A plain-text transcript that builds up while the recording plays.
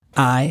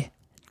I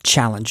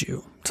challenge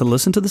you to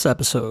listen to this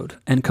episode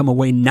and come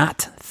away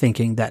not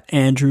thinking that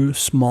Andrew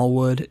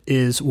Smallwood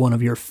is one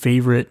of your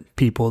favorite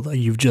people that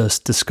you've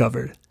just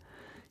discovered.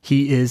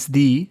 He is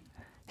the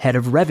head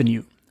of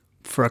revenue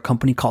for a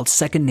company called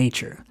Second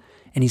Nature,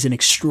 and he's an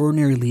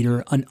extraordinary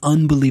leader, an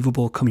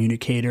unbelievable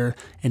communicator,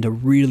 and a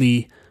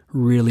really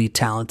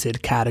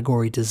talented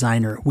category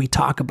designer. We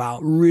talk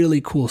about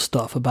really cool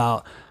stuff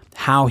about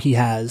how he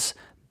has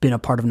been a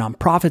part of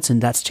nonprofits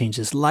and that's changed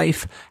his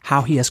life,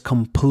 how he has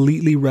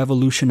completely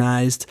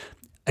revolutionized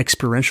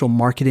experiential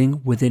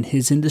marketing within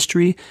his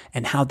industry,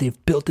 and how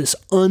they've built this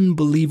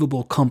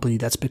unbelievable company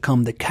that's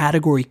become the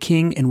category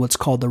king in what's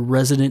called the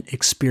resident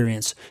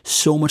experience.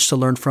 So much to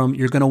learn from.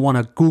 You're going to want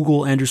to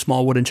Google Andrew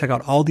Smallwood and check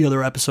out all the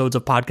other episodes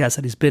of podcasts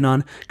that he's been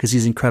on because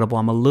he's incredible.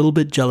 I'm a little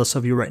bit jealous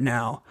of you right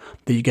now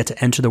that you get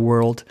to enter the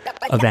world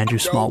of Andrew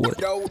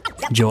Smallwood.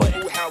 Enjoy.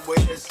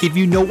 If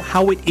you know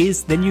how it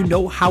is, then you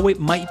know how it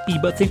might be.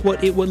 But think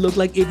what it would look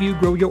like if you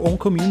grow your own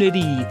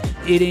community.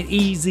 It ain't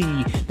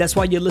easy. That's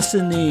why you're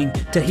listening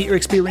to hear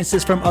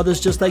experiences from others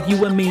just like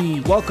you and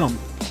me. Welcome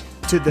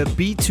to the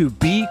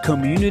B2B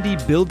Community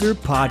Builder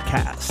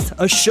Podcast,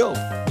 a show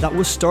that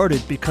was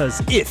started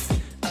because if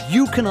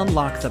you can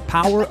unlock the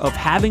power of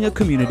having a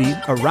community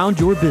around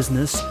your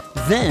business,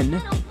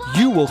 then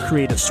you will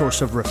create a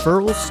source of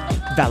referrals,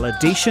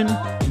 validation,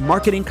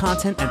 marketing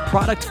content, and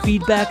product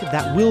feedback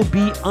that will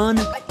be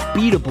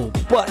unbeatable.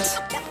 But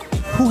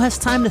who has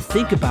time to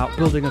think about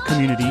building a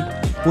community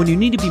when you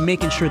need to be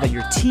making sure that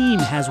your team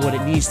has what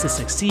it needs to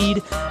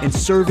succeed in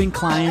serving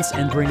clients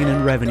and bringing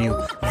in revenue?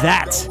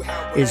 That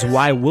is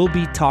why we'll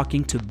be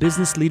talking to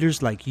business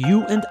leaders like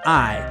you and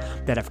I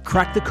that have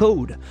cracked the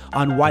code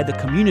on why the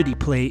community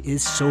play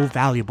is so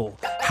valuable,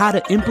 how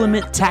to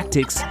implement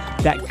tactics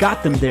that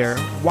got them there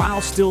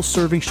while still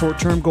serving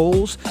short-term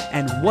goals,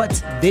 and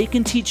what they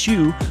can teach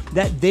you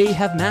that they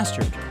have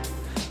mastered.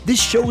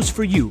 This show is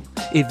for you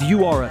if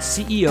you are a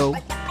CEO,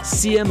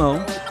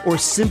 CMO, or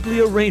simply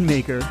a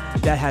rainmaker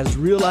that has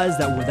realized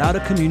that without a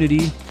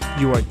community,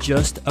 you are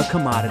just a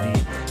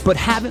commodity, but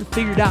haven't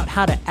figured out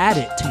how to add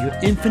it to your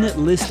infinite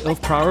list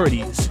of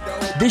priorities.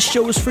 This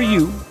show is for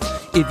you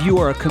if you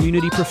are a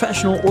community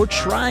professional or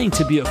trying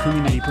to be a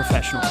community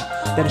professional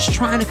that is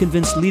trying to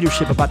convince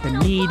leadership about the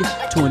need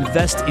to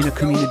invest in a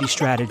community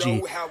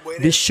strategy.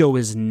 This show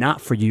is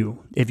not for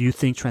you if you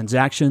think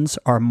transactions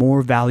are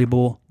more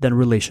valuable than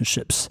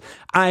relationships.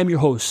 I am your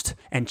host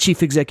and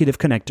Chief Executive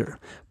Connector,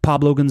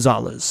 Pablo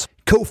Gonzalez,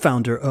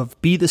 co-founder of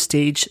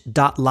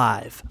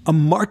BeTheStage.live, a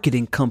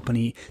marketing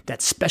company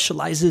that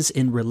specializes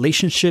in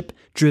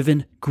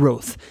relationship-driven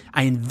growth.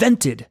 I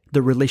invented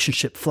the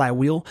relationship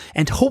flywheel,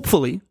 and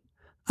hopefully,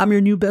 I'm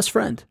your new best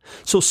friend.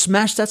 So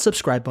smash that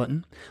subscribe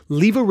button,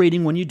 leave a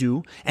rating when you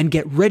do, and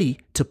get ready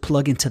to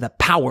plug into the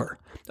power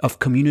of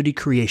community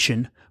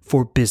creation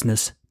for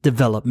business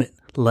development.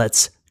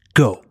 Let's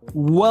go.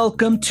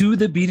 Welcome to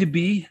the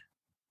B2B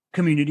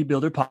Community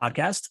Builder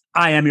Podcast.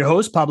 I am your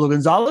host, Pablo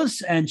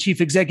Gonzalez, and Chief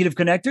Executive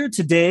Connector.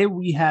 Today,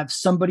 we have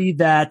somebody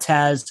that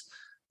has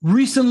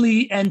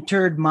recently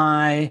entered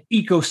my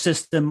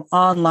ecosystem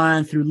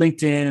online through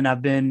LinkedIn, and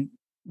I've been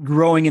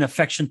growing an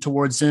affection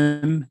towards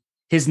him.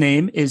 His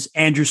name is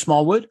Andrew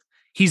Smallwood.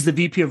 He's the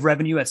VP of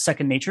Revenue at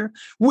Second Nature,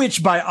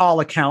 which by all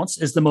accounts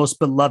is the most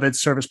beloved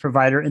service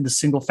provider in the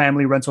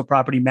single-family rental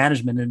property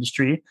management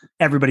industry.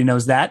 Everybody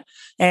knows that.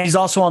 And he's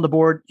also on the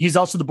board. He's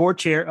also the board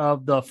chair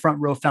of the Front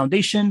Row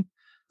Foundation.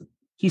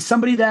 He's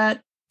somebody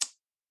that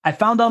I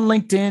found on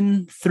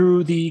LinkedIn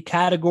through the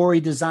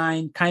category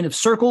design kind of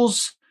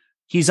circles.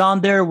 He's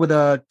on there with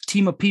a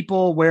team of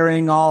people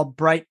wearing all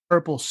bright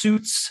purple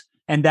suits,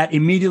 and that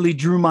immediately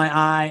drew my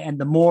eye. And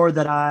the more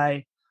that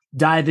I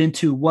dive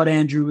into what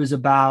Andrew is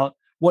about,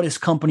 what his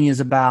company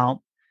is about,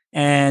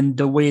 and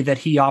the way that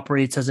he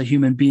operates as a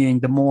human being,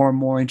 the more and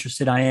more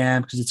interested I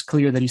am, because it's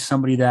clear that he's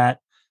somebody that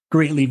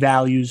greatly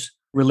values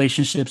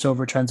relationships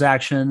over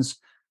transactions,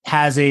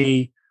 has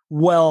a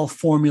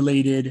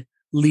well-formulated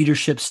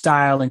leadership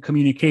style and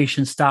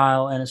communication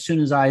style. And as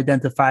soon as I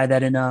identify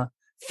that in a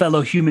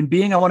fellow human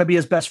being, I want to be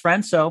his best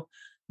friend. So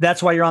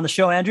that's why you're on the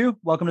show, Andrew.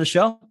 Welcome to the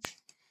show.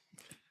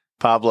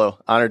 Pablo,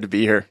 honored to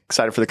be here.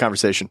 Excited for the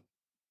conversation.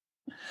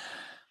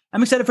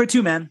 I'm excited for it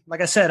too, man.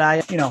 Like I said,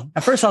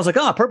 at first I was like,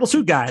 oh, purple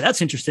suit guy,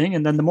 that's interesting.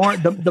 And then the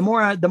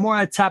more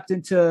I tapped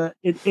into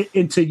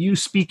you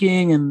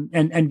speaking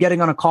and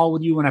getting on a call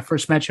with you when I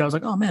first met you, I was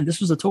like, oh man,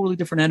 this was a totally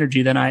different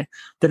energy than I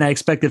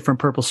expected from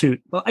Purple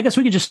Suit. Well, I guess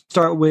we could just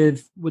start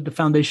with the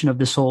foundation of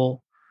this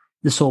whole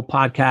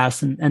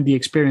podcast and the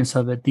experience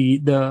of it,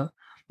 the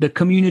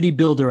community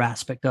builder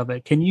aspect of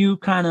it. Can you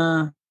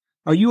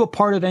are you a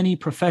part of any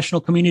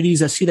professional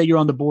communities? I see that you're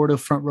on the board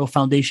of Front Row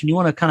Foundation. You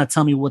want to kind of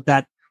tell me what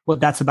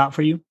that's about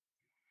for you?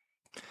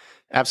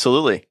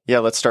 Absolutely. Yeah,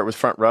 let's start with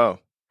Front Row.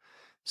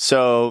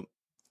 So,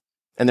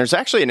 and there's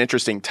actually an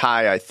interesting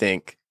tie, I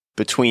think,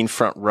 between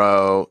Front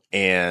Row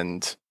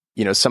and,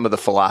 some of the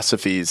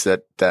philosophies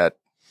that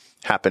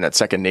happen at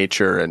Second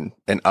Nature and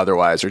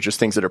otherwise, or just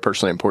things that are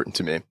personally important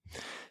to me.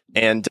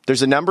 And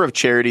there's a number of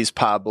charities,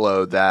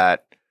 Pablo,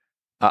 that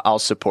I'll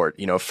support.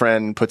 A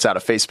friend puts out a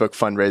Facebook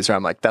fundraiser.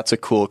 I'm like, that's a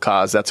cool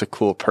cause. That's a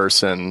cool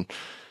person.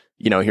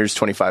 Here's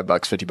 $25,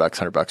 $50,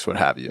 $100, what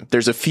have you.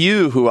 There's a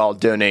few who I'll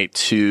donate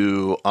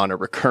to on a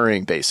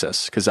recurring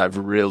basis because I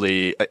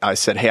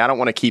said, hey, I don't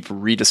want to keep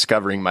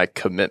rediscovering my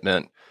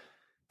commitment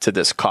to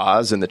this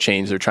cause and the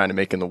change they're trying to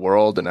make in the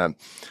world. And I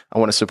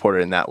want to support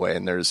it in that way.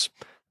 And there's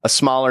a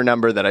smaller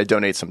number that I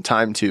donate some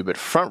time to, but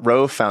Front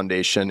Row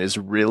Foundation is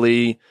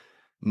really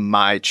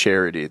my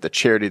charity, the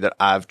charity that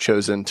I've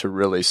chosen to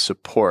really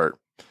support.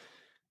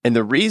 And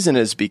the reason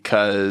is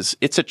because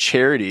it's a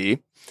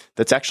charity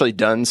that's actually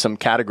done some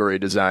category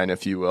design,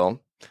 if you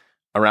will,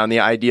 around the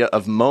idea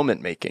of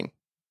moment making.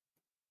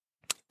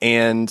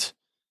 And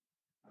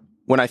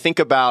when I think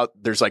about,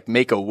 there's like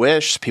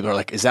Make-A-Wish, people are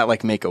like, is that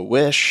like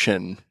Make-A-Wish?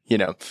 And,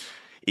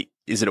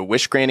 is it a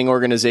wish granting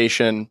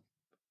organization?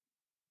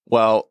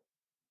 Well,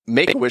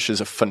 Make-A-Wish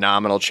is a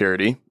phenomenal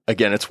charity.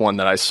 Again, it's one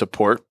that I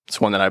support.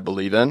 It's one that I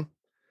believe in.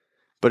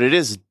 But it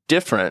is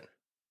different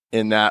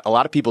in that a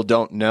lot of people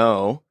don't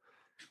know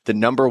the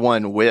number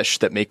one wish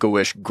that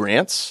Make-A-Wish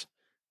grants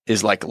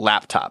is like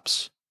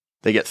laptops.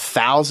 They get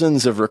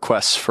thousands of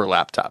requests for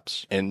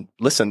laptops. And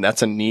listen,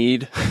 that's a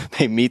need.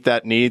 They meet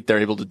that need. They're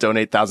able to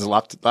donate thousands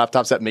of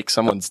laptops that make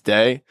someone's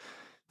day.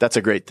 That's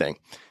a great thing.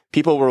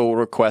 People will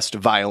request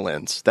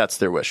violins. That's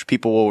their wish.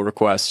 People will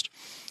request,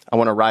 I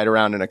want to ride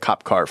around in a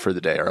cop car for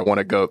the day, or I want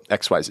to go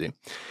XYZ.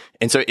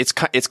 And so it's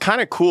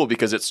kind of cool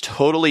because it's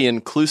totally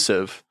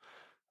inclusive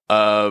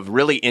of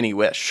really any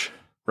wish,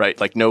 right?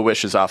 Like no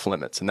wish is off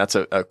limits. And that's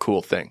a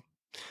cool thing.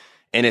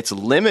 And it's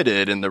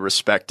limited in the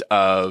respect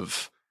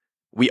of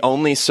we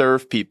only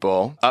serve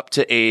people up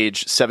to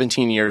age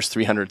 17 years,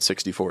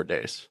 364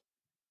 days,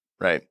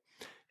 right?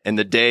 And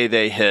the day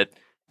they hit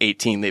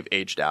 18, they've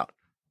aged out.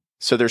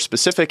 So they're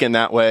specific in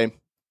that way,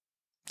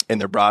 and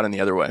they're broad in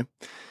the other way.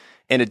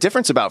 And a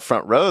difference about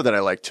Front Row that I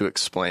like to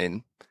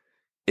explain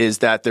is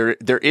that there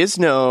is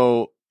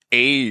no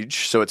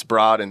age, so it's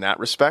broad in that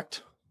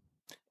respect.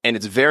 And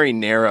it's very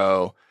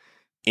narrow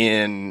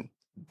in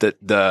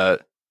the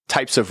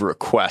types of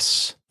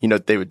requests,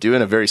 they would do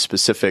in a very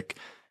specific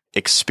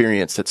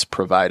experience that's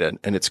provided.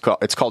 And it's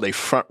called a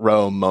front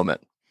row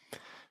moment,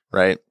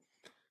 right?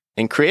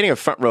 And creating a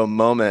front row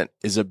moment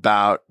is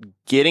about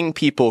getting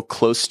people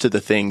close to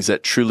the things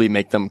that truly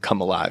make them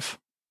come alive.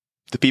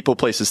 The people,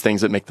 places,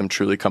 things that make them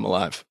truly come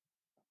alive.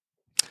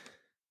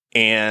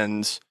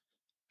 And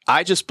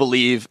I just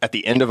believe at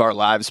the end of our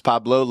lives,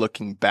 Pablo,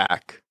 looking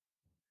back,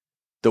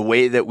 the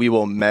way that we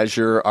will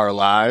measure our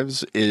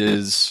lives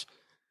is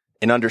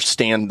and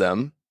understand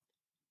them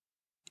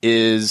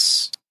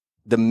is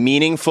the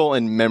meaningful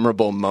and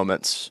memorable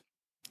moments,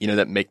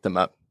 that make them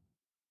up.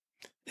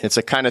 It's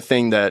a kind of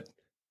thing that,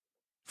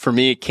 for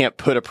me, can't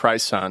put a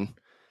price on.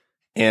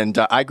 And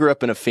I grew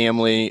up in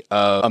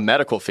a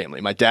medical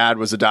family. My dad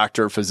was a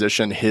doctor,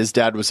 physician. His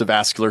dad was a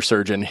vascular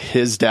surgeon.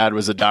 His dad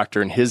was a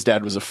doctor, and his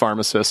dad was a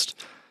pharmacist.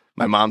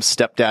 My mom's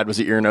stepdad was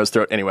an ear, nose,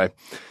 throat. Anyway,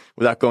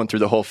 without going through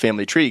the whole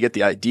family tree, you get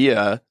the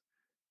idea.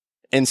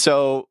 And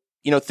so,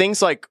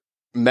 things like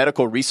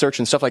medical research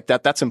and stuff like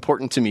that, that's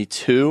important to me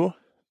too.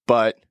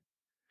 But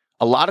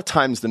a lot of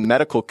times the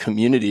medical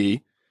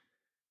community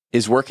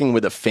is working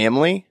with a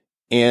family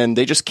and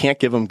they just can't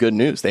give them good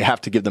news. They have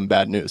to give them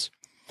bad news.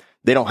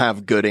 They don't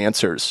have good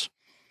answers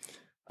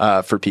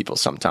for people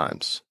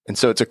sometimes. And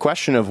so it's a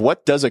question of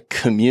what does a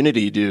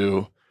community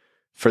do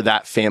for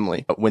that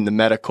family when the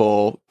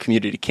medical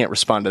community can't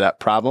respond to that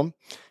problem?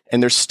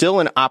 And there's still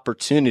an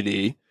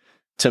opportunity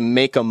to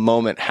make a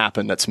moment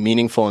happen that's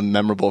meaningful and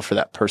memorable for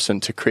that person,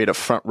 to create a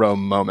front row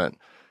moment.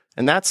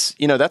 And that's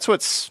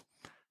what's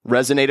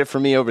resonated for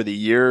me over the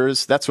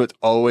years. That's what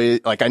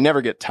always, I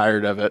never get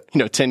tired of it.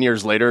 10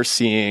 years later,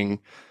 seeing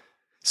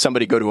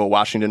somebody go to a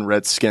Washington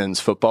Redskins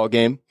football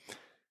game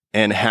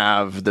and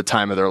have the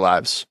time of their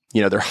lives.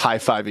 They're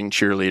high-fiving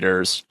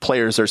cheerleaders.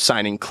 Players are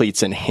signing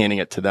cleats and handing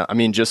it to them. I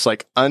mean, just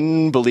like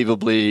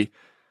unbelievably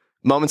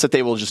moments that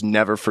they will just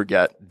never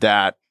forget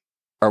that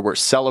are worth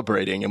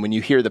celebrating. And when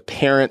you hear the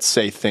parents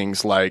say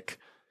things like,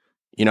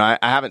 I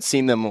haven't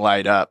seen them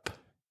light up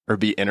or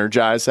be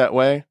energized that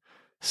way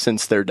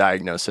since their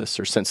diagnosis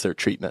or since their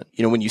treatment.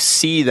 When you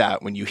see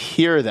that, when you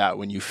hear that,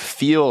 when you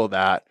feel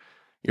that,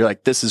 you're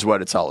like, this is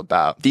what it's all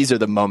about. These are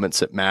the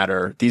moments that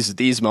matter.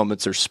 These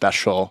moments are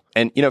special.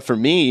 And, for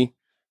me,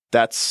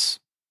 that's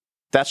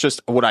just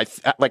what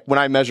like when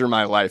I measure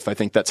my life, I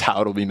think that's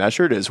how it'll be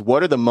measured is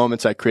what are the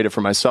moments I created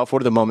for myself?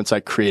 What are the moments I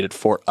created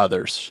for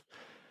others?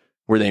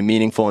 Were they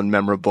meaningful and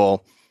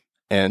memorable?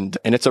 And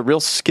it's a real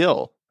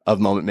skill of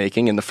moment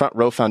making. And the Front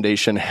Row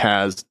Foundation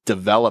has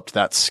developed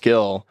that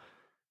skill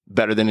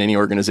better than any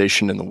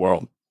organization in the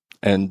world.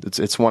 And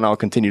it's one I'll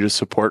continue to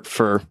support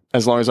for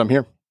as long as I'm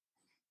here.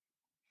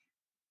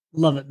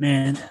 Love it,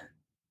 man.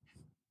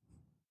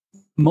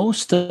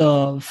 Most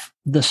of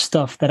the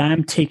stuff that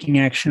I'm taking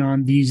action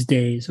on these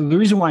days, the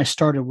reason why I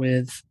started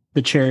with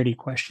the charity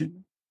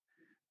question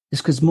is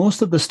because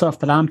most of the stuff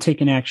that I'm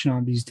taking action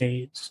on these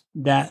days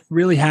that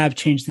really have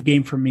changed the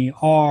game for me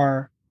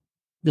are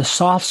the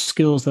soft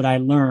skills that I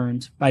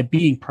learned by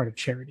being part of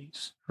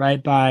charities,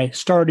 right? By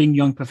starting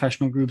young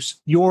professional groups.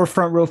 Your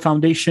Front Row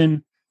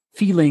Foundation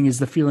feeling is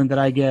the feeling that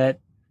I get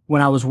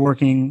when I was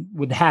working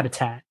with the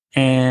Habitat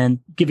and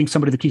giving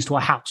somebody the keys to a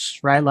house,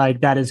 right?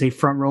 Like that is a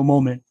front row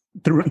moment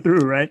through and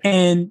through, right?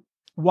 And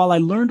while I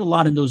learned a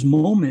lot in those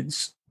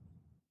moments,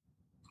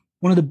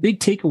 one of the big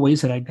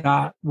takeaways that I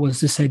got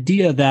was this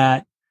idea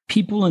that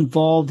people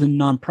involved in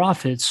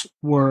nonprofits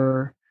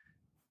were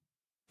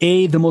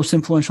A, the most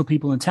influential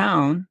people in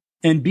town,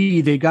 and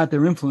B, they got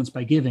their influence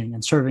by giving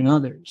and serving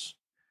others.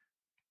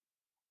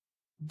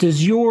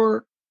 Does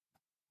your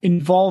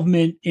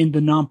involvement in the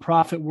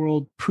nonprofit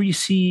world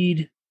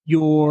precede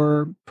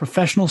your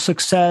professional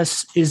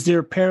success? Is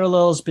there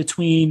parallels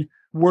between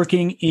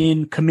working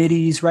in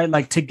committees, right?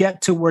 Like to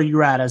get to where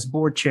you're at as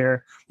board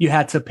chair, you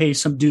had to pay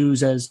some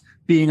dues as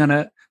being on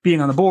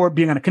the board,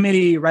 being on a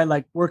committee, right?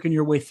 Like working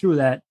your way through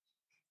that.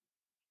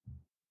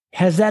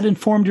 Has that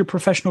informed your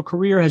professional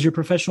career? Has your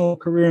professional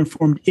career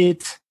informed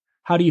it?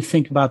 How do you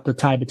think about the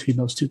tie between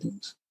those two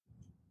things?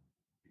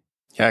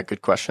 Yeah,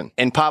 good question.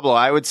 And Pablo,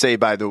 I would say,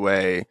 by the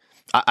way,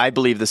 I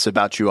believe this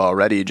about you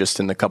already, just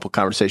in the couple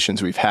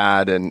conversations we've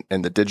had and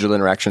the digital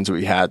interactions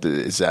we had,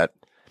 is that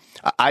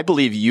I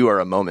believe you are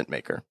a moment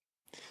maker.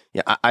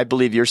 Yeah, I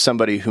believe you're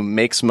somebody who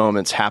makes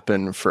moments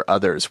happen for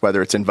others,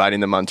 whether it's inviting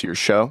them onto your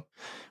show,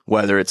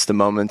 whether it's the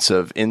moments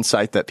of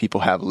insight that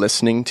people have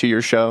listening to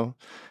your show.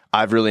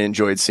 I've really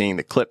enjoyed seeing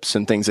the clips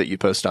and things that you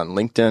post on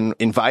LinkedIn,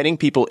 inviting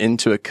people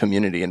into a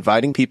community,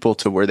 inviting people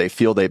to where they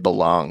feel they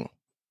belong.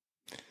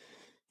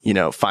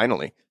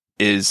 Finally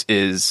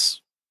is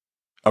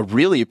a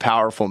really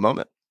powerful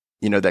moment,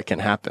 that can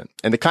happen.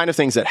 And the kind of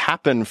things that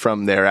happen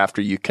from there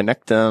after you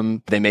connect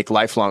them, they make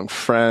lifelong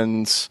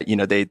friends,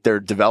 they're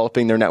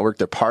developing their network,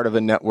 they're part of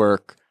a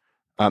network.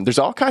 There's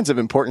all kinds of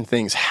important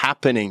things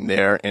happening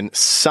there, and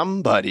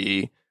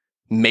somebody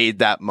made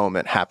that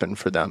moment happen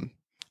for them.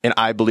 And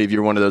I believe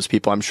you're one of those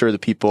people. I'm sure the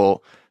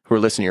people who are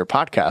listening to your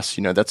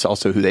podcast, that's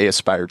also who they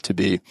aspire to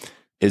be,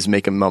 is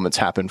making moments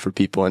happen for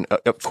people. And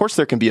of course,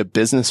 there can be a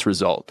business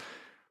result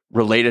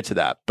related to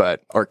that,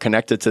 or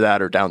connected to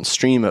that or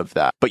downstream of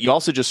that. But you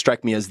also just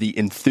strike me as the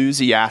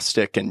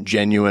enthusiastic and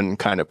genuine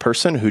kind of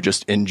person who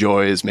just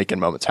enjoys making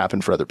moments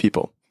happen for other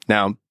people.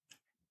 Now,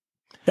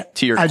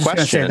 to your question, I was just going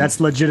to say, that's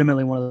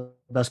legitimately one of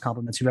the best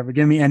compliments you've ever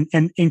given me,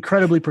 and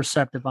incredibly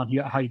perceptive on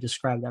how you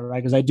describe that,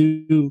 right? Because I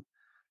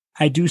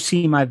do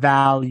see my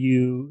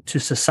value to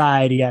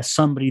society as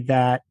somebody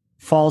that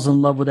falls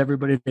in love with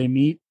everybody they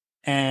meet,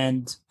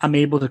 and I'm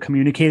able to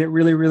communicate it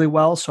really, really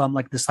well. So I'm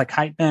like this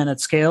hype man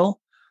at scale.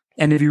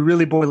 And if you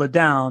really boil it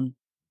down,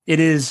 it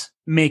is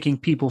making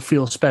people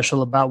feel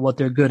special about what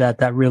they're good at.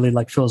 That really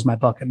fills my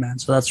bucket, man.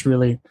 So that's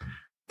really,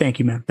 thank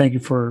you, man. Thank you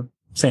for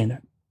saying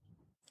that.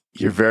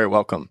 You're very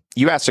welcome.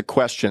 You asked a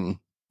question,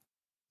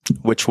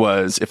 which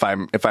was, if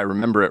I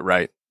remember it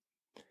right,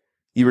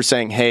 you were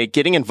saying, hey,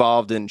 getting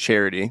involved in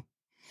charity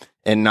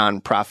and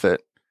nonprofit,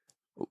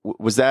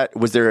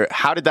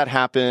 how did that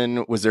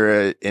happen? Was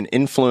there an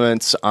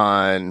influence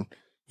on,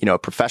 a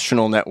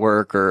professional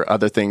network or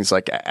other things,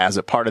 like as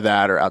a part of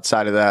that or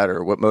outside of that,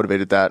 or what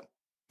motivated that?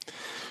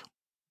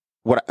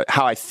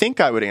 How I think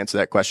I would answer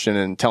that question,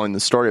 and telling the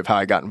story of how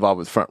I got involved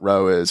with Front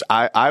Row, is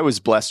I was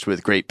blessed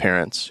with great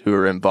parents who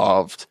were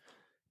involved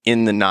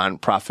in the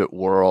nonprofit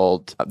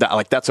world.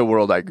 That's a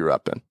world I grew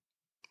up in.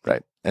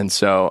 Right. And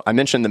so I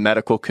mentioned the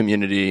medical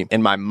community,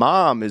 and my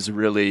mom is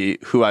really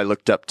who I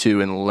looked up to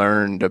and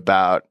learned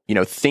about,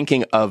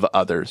 thinking of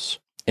others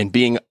and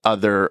being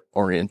other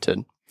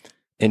oriented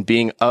and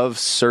being of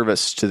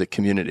service to the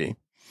community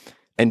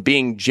and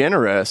being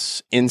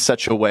generous in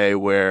such a way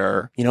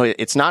where,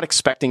 it's not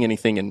expecting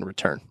anything in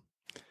return.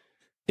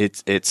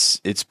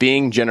 It's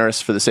being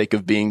generous for the sake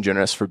of being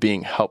generous, for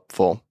being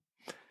helpful,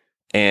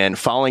 and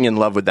falling in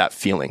love with that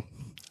feeling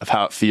of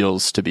how it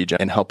feels to be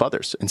and help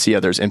others and see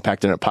others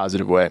impact in a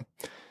positive way.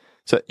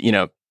 So,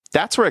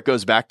 that's where it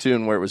goes back to,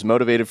 and where it was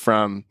motivated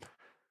from.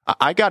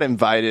 I got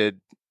invited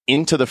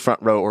into the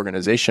Front Row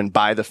organization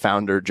by the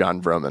founder,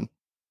 John Vroman,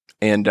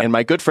 and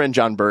my good friend,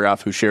 John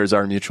Burghoff, who shares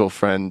our mutual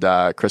friend,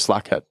 Chris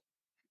Lockhead.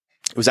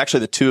 It was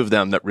actually the two of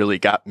them that really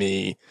got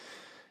me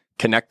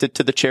connected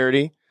to the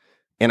charity.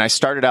 And I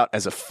started out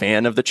as a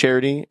fan of the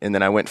charity, and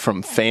then I went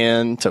from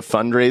fan to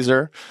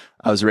fundraiser.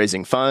 I was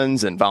raising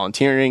funds and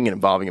volunteering and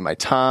involving in my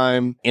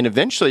time. And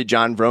eventually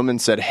John Vroman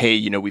said,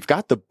 hey, we've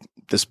got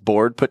this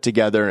board put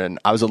together. And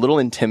I was a little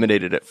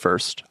intimidated at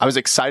first. I was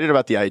excited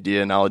about the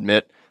idea. And I'll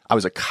admit, I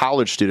was a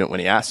college student when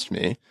he asked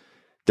me.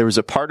 There was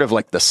a part of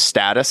the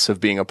status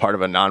of being a part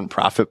of a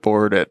nonprofit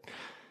board at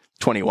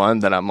 21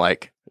 that I'm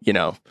like,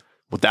 well,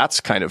 that's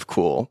kind of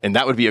cool. And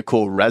that would be a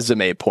cool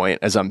resume point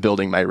as I'm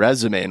building my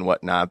resume and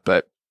whatnot.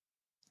 But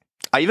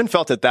I even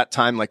felt at that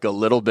time a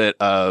little bit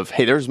of,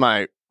 hey, there's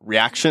my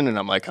reaction. And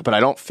I'm like, but I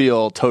don't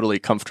feel totally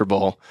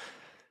comfortable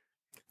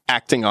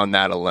acting on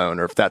that alone.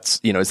 Or if that's,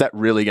 is that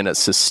really going to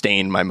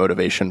sustain my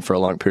motivation for a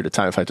long period of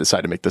time if I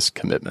decide to make this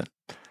commitment?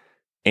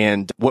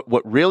 And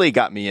what really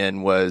got me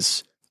in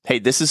was, hey,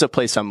 this is a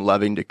place I'm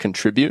loving to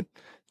contribute.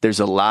 There's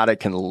a lot I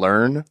can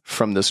learn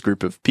from this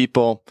group of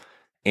people.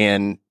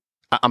 And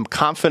I'm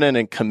confident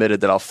and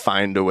committed that I'll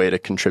find a way to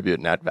contribute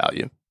and add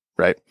value.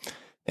 Right.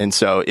 And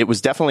so it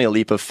was definitely a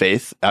leap of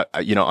faith,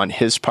 on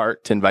his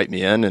part to invite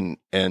me in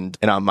and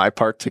on my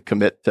part to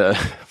commit to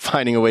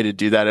finding a way to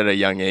do that at a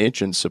young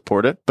age and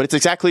support it. But it's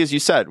exactly as you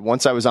said.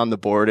 Once I was on the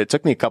board, it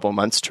took me a couple of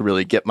months to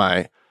really get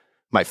my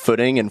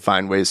footing and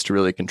find ways to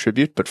really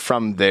contribute. But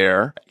from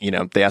there,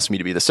 they asked me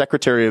to be the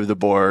secretary of the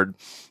board,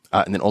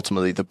 and then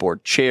ultimately the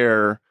board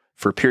chair.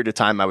 For a period of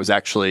time,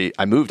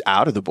 I moved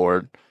out of the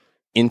board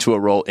into a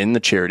role in the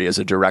charity as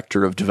a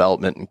director of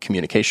development and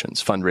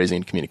communications, fundraising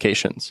and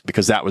communications,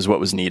 because that was what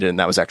was needed. And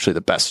that was actually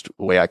the best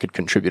way I could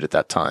contribute at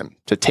that time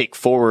to take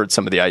forward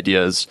some of the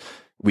ideas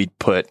we'd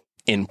put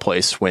in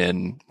place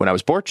when I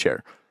was board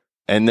chair.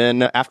 And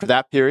then after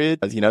that period,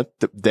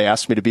 they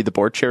asked me to be the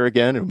board chair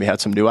again, and we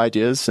had some new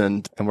ideas,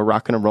 and we're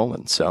rocking and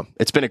rolling. So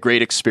it's been a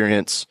great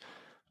experience,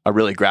 a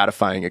really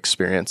gratifying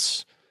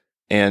experience,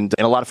 and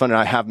a lot of fun. And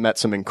I have met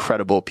some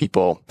incredible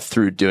people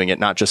through doing it,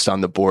 not just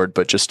on the board,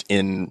 but just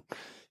in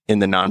the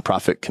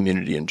nonprofit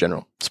community in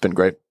general. It's been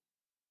great.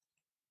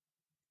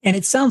 And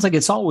it sounds like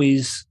it's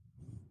always,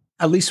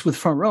 at least with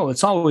Front Row,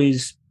 it's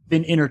always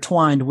been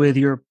intertwined with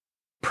your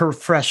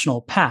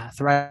professional path,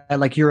 right?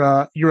 Like you're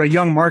a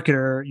young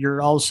marketer, you're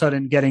all of a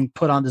sudden getting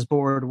put on this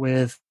board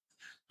with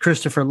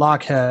Christopher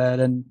Lochhead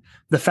and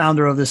the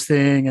founder of this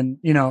thing. And,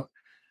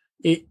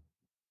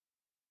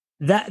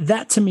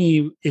 that to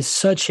me is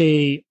such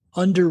a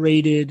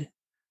underrated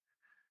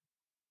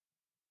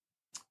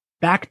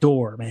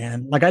backdoor,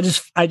 man. Like I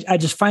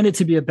just find it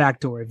to be a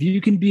backdoor. If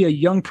you can be a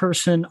young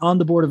person on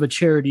the board of a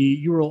charity,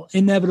 you will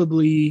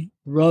inevitably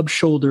rub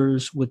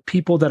shoulders with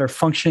people that are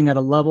functioning at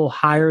a level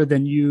higher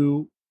than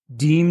you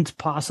deemed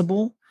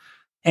possible.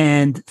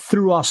 And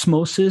through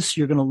osmosis,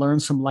 you're going to learn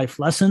some life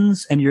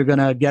lessons and you're going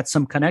to get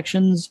some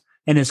connections,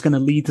 and it's going to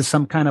lead to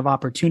some kind of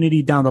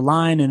opportunity down the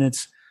line. And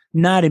it's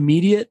not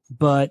immediate,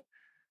 but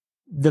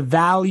the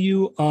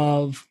value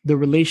of the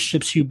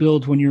relationships you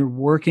build when you're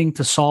working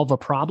to solve a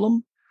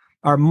problem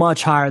are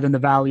much higher than the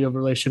value of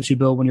relationships you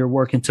build when you're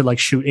working to like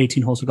shoot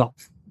 18 holes of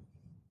golf.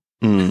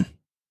 Right?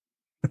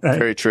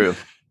 Very true.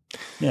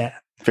 Yeah.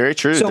 Very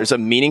true. So, there's a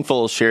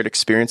meaningful shared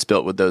experience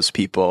built with those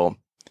people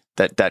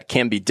that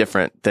can be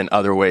different than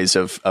other ways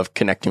of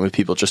connecting with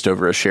people just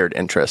over a shared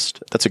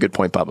interest. That's a good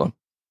point, Pablo.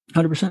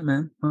 100%,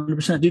 man.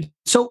 100%, dude.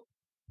 So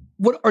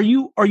what are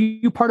you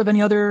part of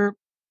any other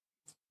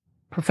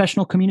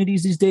professional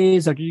communities these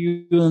days? Are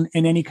you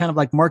in any kind of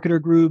like marketer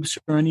groups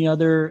or any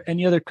other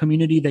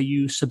community that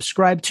you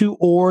subscribe to,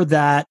 or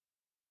that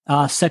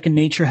Second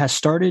Nature has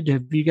started?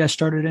 Have you guys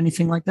started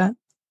anything like that?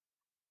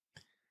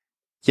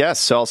 Yes.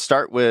 So I'll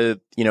start with,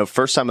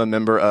 first I'm a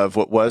member of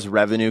what was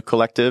Revenue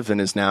Collective and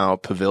is now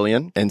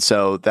Pavilion. And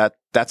so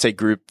that's a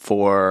group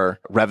for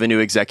revenue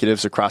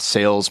executives across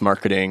sales,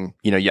 marketing.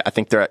 I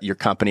think your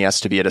company has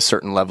to be at a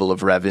certain level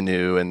of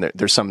revenue, and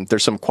there's some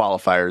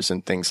qualifiers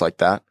and things like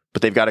that.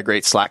 But they've got a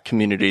great Slack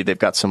community. They've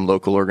got some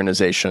local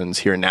organizations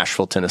here in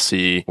Nashville,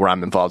 Tennessee, where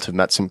I'm involved. Have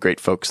met some great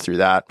folks through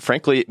that.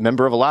 Frankly,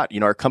 member of a lot.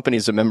 Our company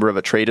is a member of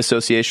a trade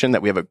association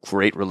that we have a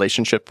great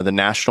relationship with, the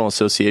National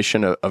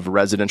Association of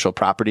Residential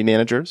Property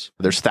Managers.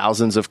 There's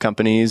thousands of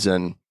companies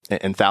and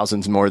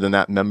thousands more than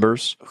that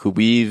members who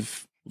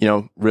we've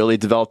really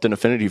developed an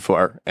affinity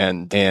for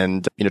and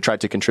tried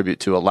to contribute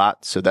to a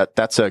lot. So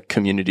that's a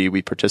community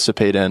we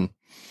participate in.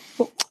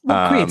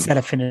 What creates that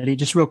affinity?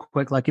 Just real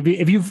quick, like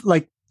if you've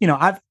like,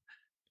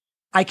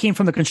 I came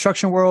from the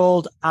construction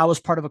world. I was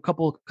part of a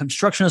couple of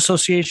construction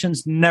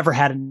associations, never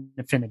had an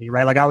affinity,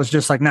 right? Like I was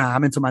just like, nah,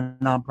 I'm into my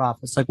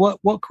nonprofits. Like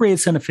what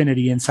creates an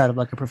affinity inside of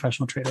like a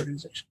professional trade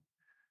organization?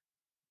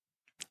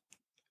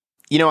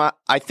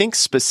 I think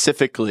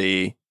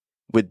specifically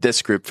with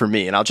this group for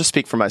me, and I'll just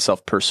speak for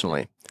myself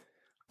personally,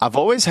 I've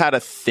always had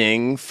a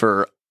thing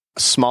for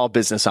small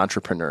business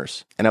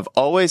entrepreneurs, and I've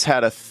always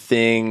had a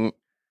thing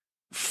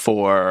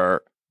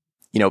for,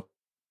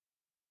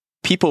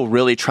 people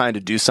really trying to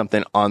do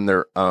something on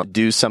their own,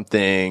 do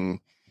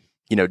something,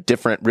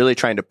 different, really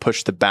trying to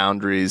push the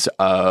boundaries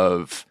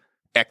of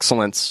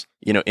excellence,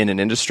 in an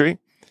industry.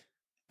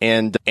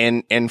 And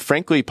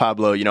frankly,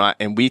 Pablo,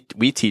 and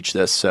we teach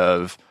this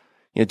of,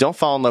 don't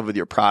fall in love with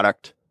your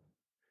product.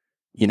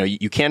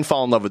 You can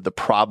fall in love with the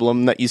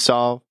problem that you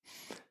solve,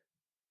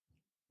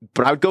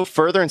 but I would go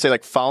further and say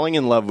like falling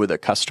in love with a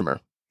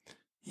customer,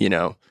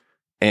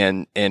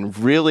 and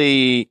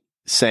really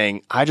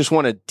saying, I just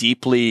want to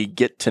deeply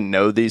get to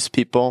know these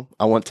people.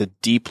 I want to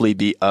deeply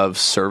be of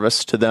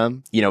service to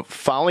them.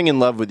 Falling in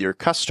love with your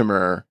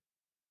customer,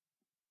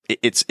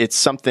 it's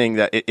something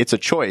that it's a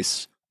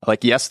choice.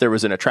 Like, yes, there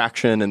was an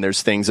attraction and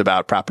there's things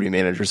about property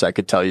managers I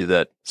could tell you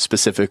that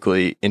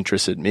specifically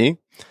interested me.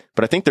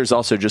 But I think there's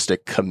also just a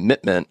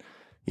commitment,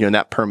 and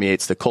that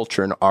permeates the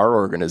culture in our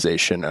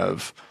organization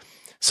of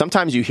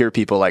sometimes you hear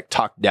people like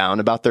talk down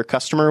about their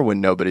customer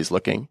when nobody's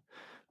looking,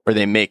 or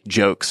they make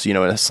jokes, in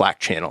a Slack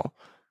channel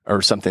or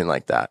something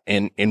like that.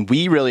 And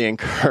we really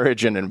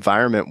encourage an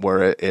environment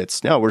where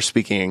we're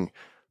speaking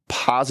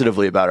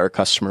positively about our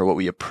customer, what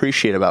we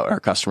appreciate about our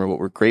customer, what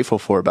we're grateful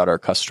for about our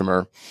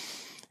customer.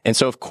 And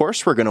so, of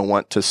course, we're going to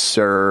want to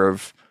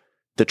serve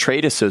the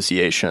trade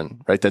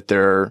association, right, that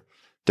they're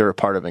a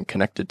part of and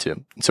connected to.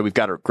 And so we've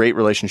got a great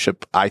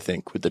relationship, I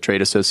think, with the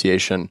trade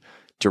association,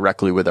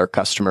 directly with our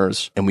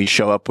customers. And we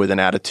show up with an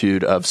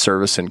attitude of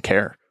service and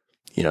care,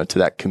 to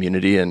that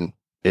community. And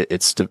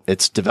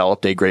it's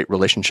developed a great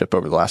relationship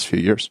over the last few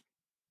years.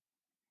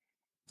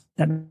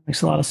 That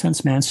makes a lot of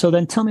sense, man. So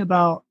then tell me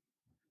about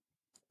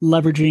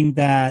leveraging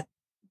that.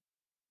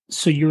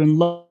 So you're in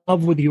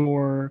love with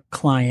your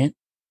client,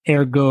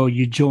 ergo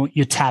you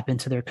tap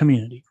into their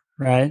community,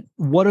 right?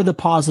 What are the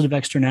positive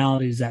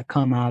externalities that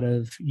come out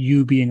of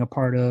you being a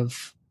part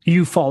of,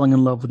 you falling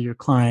in love with your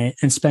client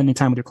and spending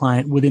time with your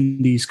client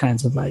within these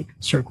kinds of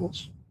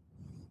circles?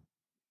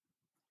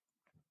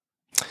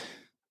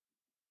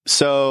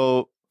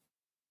 So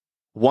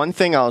one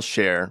thing I'll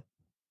share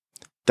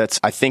that's,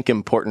 I think,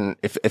 important,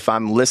 if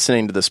I'm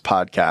listening to this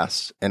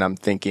podcast and I'm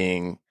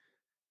thinking,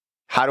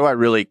 how do I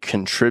really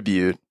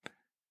contribute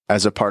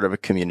as a part of a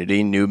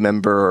community, new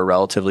member or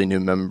relatively new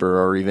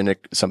member, or even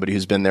somebody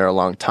who's been there a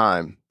long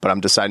time, but I'm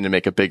deciding to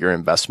make a bigger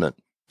investment,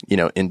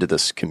 into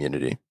this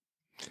community.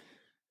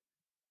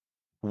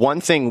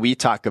 One thing we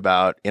talk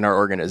about in our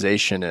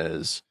organization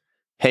is,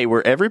 hey,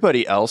 where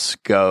everybody else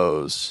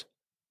goes,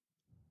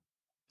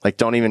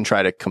 don't even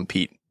try to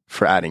compete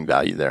for adding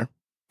value there.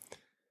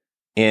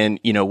 And,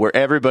 where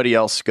everybody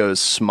else goes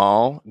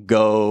small,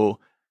 go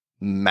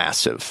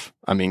massive.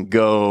 I mean,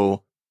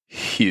 go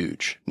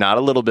huge, not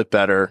a little bit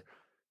better,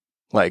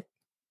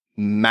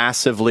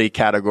 massively,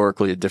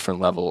 categorically a different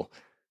level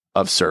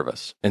of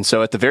service. And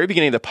so at the very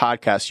beginning of the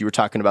podcast, you were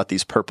talking about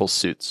these purple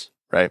suits,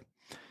 right?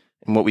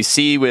 And what we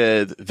see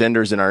with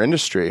vendors in our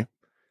industry,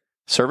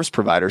 service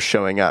providers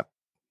showing up,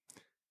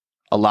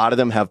 a lot of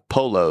them have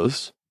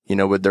polos,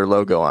 with their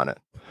logo on it,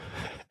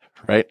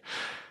 right?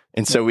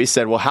 And so we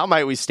said, well, how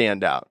might we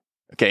stand out?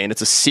 Okay, and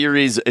it's a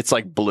series, it's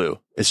like blue.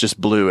 It's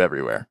just blue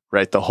everywhere,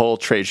 right? The whole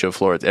trade show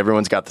floor,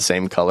 everyone's got the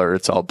same color.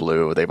 It's all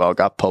blue. They've all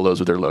got polos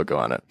with their logo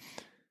on it.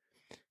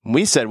 And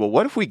we said, well,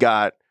 what if we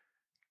got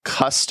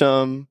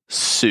custom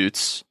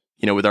suits,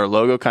 with our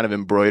logo kind of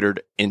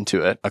embroidered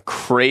into it, a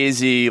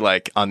crazy,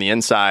 on the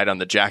inside, on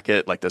the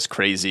jacket, this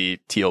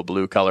crazy teal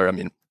blue color. I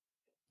mean,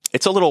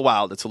 it's a little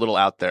wild. It's a little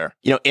out there,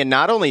 and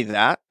not only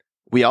that,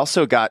 we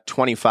also got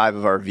 25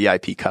 of our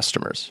VIP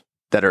customers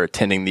that are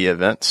attending the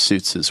event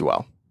suits as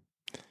well.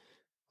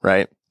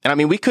 Right. And I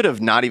mean, we could have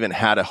not even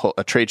had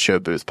a trade show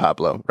booth,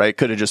 Pablo, right? It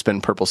could have just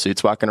been purple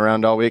suits walking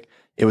around all week.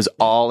 It was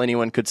all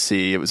anyone could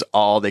see. It was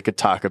all they could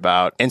talk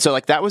about. And so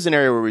that was an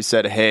area where we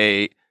said,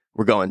 hey,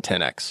 we're going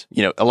 10X.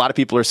 A lot of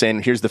people are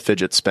saying, here's the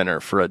fidget spinner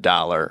for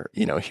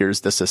 $1.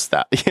 Here's this,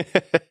 that.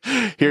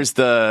 here's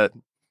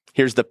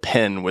the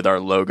pen with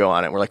our logo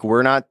on it. We're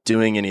we're not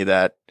doing any of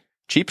that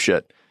cheap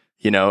shit,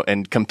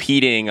 and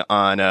competing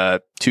on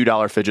a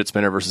 $2 fidget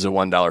spinner versus a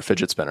 $1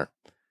 fidget spinner.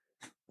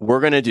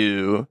 We're going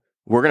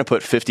to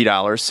put $50,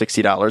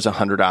 $60,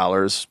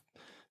 $100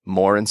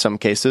 more in some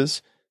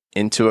cases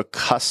into a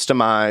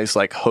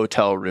customized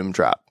hotel room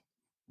drop,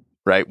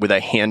 right? With a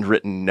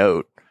handwritten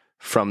note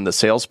from the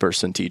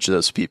salesperson to each of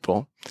those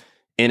people,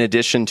 in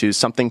addition to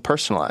something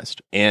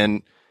personalized.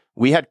 And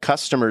we had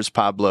customers,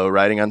 Pablo,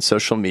 writing on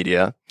social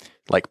media,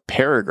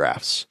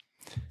 paragraphs,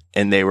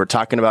 and they were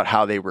talking about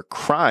how they were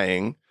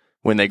crying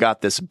when they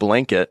got this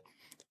blanket,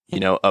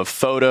 of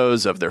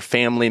photos of their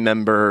family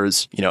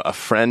members, a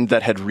friend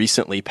that had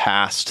recently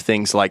passed,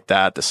 things like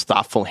that, this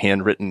thoughtful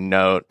handwritten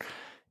note,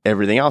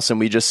 everything else. And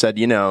we just said,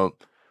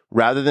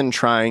 rather than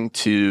trying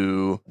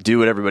to do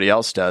what everybody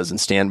else does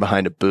and stand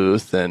behind a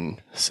booth and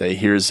say,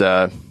 here's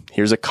a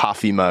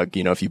coffee mug,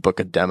 if you book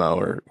a demo,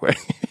 or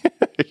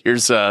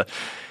here's an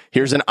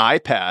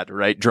iPad,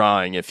 right?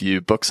 Drawing if you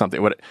book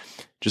something.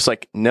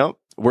 No,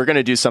 we're going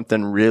to do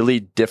something really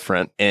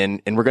different,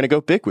 and we're going to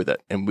go big with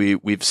it. And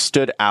we've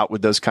stood out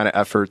with those kind of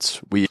efforts.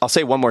 I'll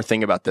say one more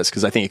thing about this,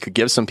 because I think it could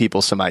give some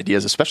people some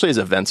ideas, especially as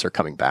events are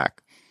coming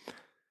back.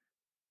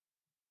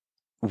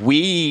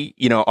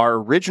 Our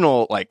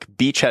original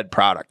beachhead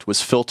product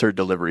was filtered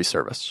delivery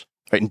service,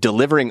 right? And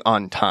delivering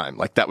on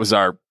time. That was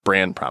our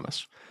brand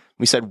promise.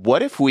 We said,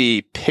 what if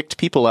we picked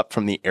people up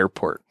from the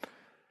airport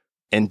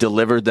and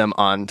delivered them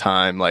on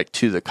time,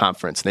 to the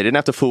conference? And they didn't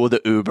have to fool with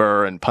the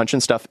Uber and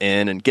punching stuff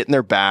in and getting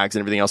their bags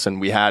and everything else.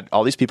 And we had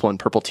all these people in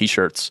purple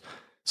t-shirts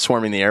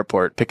swarming the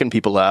airport, picking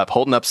people up,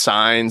 holding up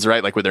signs,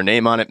 right? With their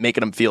name on it,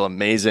 making them feel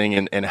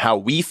amazing and how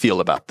we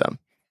feel about them,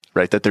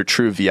 right? That they're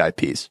true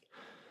VIPs.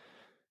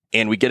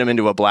 And we get them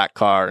into a black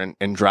car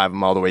and drive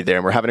them all the way there.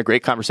 And we're having a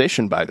great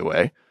conversation, by the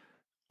way,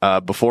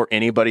 before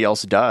anybody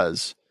else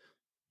does,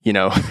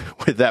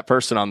 with that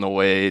person on the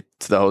way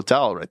to the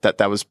hotel, right?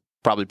 That was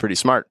probably pretty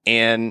smart.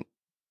 And,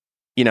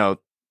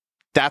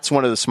 that's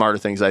one of the smarter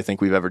things I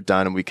think we've ever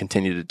done, and we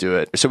continue to do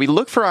it. So we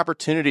look for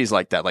opportunities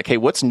like that, hey,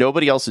 what's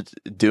nobody else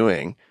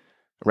doing,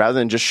 rather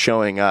than just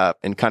showing up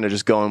and kind of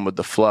just going with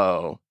the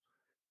flow.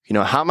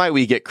 How might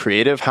we get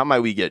creative? How might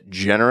we get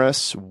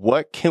generous?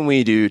 What can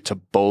we do to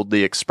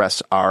boldly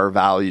express our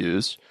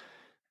values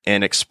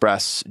and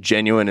express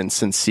genuine and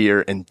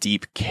sincere and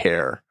deep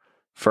care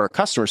for our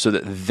customers so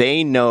that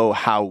they know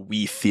how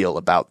we feel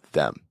about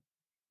them.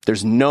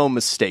 There's no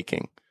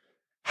mistaking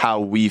how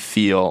we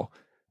feel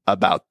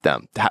about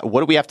them.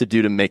 What do we have to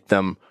do to make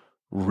them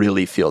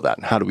really feel that?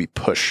 And how do we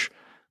push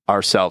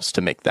ourselves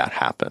to make that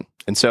happen?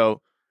 And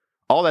so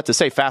all that to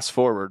say, fast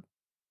forward,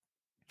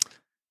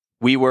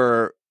 we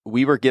were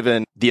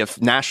given the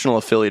National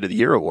Affiliate of the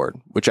Year award,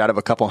 which out of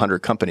a couple hundred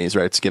companies,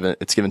 right? It's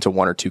given to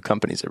one or two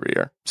companies every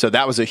year. So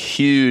that was a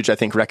huge, I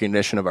think,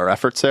 recognition of our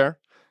efforts there.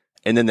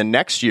 And then the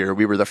next year,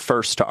 we were the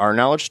first, to our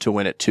knowledge, to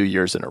win it 2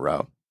 years in a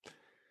row.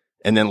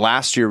 And then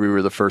last year, we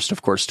were the first,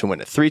 of course, to win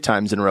it 3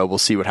 times in a row. We'll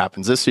see what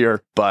happens this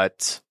year.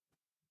 But,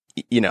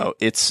 you know,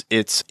 it's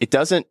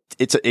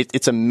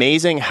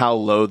amazing how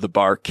low the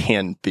bar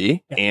can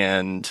be. Yeah.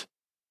 And,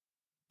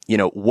 you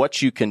know,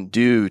 what you can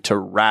do to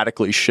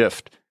radically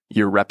shift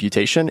your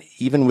reputation,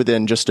 even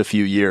within just a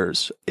few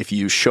years, if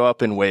you show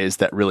up in ways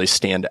that really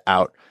stand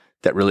out,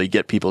 that really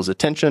get people's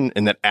attention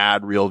and that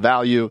add real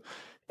value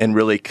and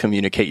really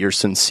communicate your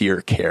sincere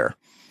care,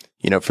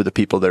 you know, for the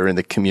people that are in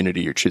the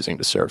community you're choosing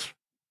to serve.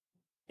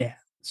 Yeah.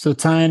 So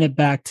tying it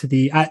back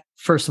to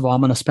first of all,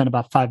 I'm going to spend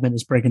about 5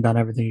 minutes breaking down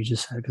everything you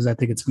just said, because I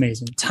think it's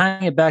amazing.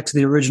 Tying it back to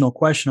the original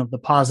question of the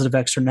positive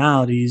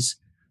externalities,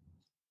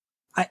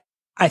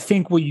 I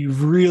think what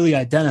you've really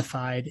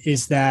identified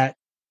is that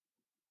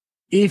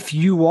if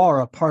you are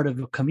a part of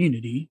a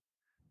community,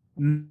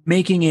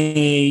 making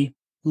a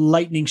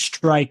lightning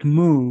strike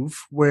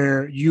move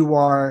where you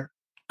are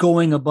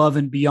going above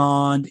and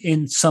beyond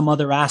in some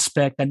other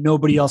aspect that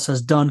nobody else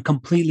has done,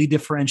 completely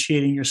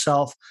differentiating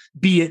yourself,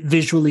 be it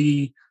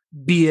visually,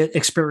 be it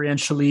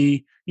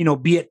experientially, you know,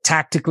 be it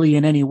tactically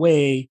in any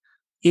way.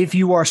 If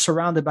you are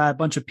surrounded by a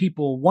bunch of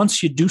people,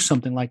 once you do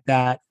something like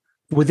that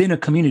within a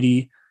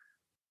community,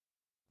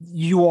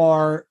 you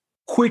are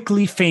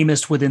quickly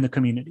famous within the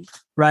community,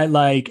 right?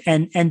 Like,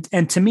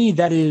 and to me,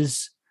 that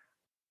is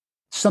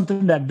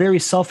something that very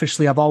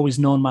selfishly I've always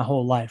known my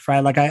whole life, right?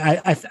 Like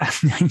I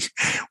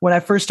when I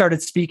first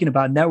started speaking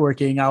about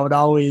networking, I would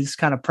always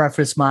kind of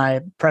preface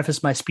my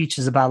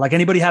speeches about, like,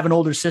 anybody have an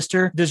older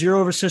sister? Does your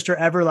older sister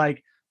ever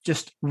like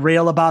just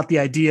rail about the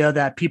idea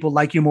that people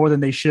like you more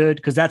than they should?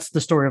 Because that's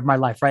the story of my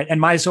life, right? And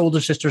my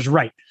older sister's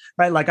right?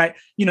 Like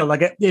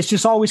it's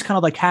just always kind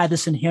of like had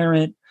this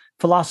inherent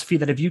philosophy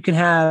that if you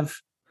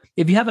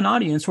have an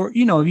audience, or,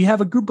 you know, if you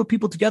have a group of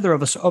people together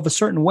of a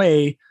certain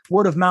way,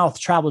 word of mouth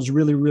travels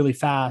really, really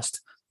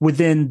fast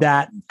within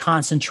that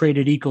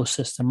concentrated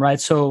ecosystem, right?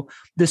 So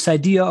this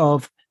idea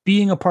of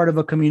being a part of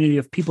a community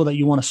of people that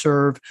you want to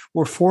serve,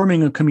 or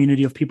forming a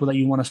community of people that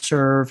you want to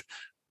serve,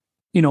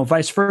 you know,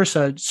 vice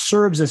versa,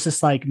 serves as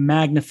this like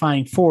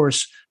magnifying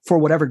force for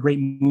whatever great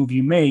move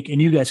you make.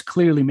 And you guys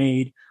clearly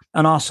made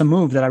an awesome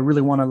move that I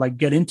really want to like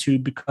get into,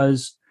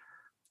 because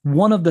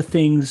one of the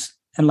things,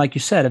 and like you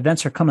said,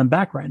 events are coming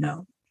back right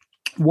now.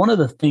 One of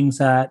the things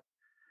that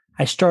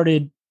I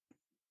started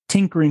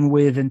tinkering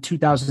with in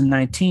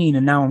 2019,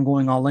 and now I'm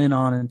going all in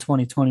on in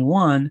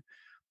 2021,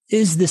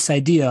 is this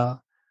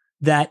idea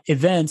that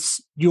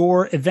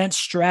your event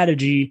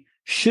strategy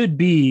should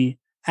be,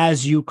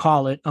 as you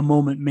call it, a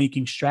moment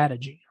making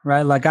strategy,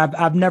 right? Like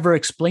I've never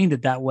explained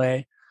it that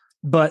way,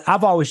 but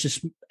I've always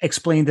just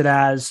explained it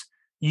as,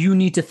 you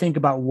need to think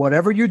about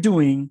whatever you're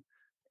doing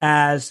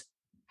as,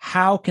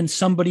 how can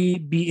somebody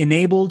be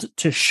enabled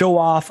to show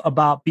off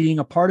about being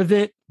a part of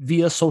it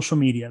via social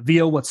media,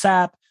 via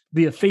WhatsApp,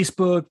 via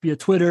Facebook, via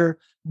Twitter,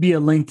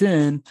 via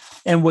LinkedIn.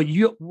 And what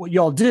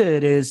y'all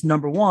did is,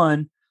 number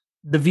one,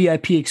 the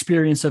VIP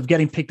experience of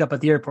getting picked up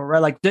at the airport, right?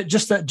 Like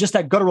just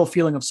that guttural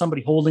feeling of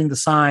somebody holding the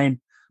sign,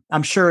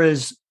 I'm sure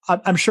is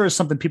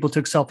something people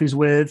took selfies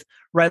with,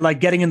 right? Like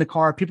getting in the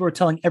car, people are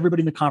telling everybody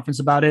in the conference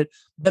about it.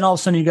 Then all of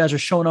a sudden you guys are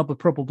showing up with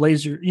purple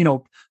blazer, you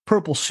know,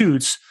 purple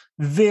suits.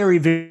 Very,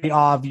 very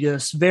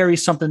obvious, very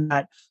something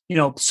that, you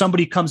know,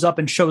 somebody comes up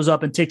and shows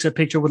up and takes a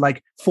picture with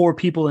like 4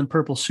 people in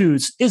purple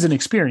suits is an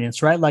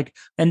experience, right? Like,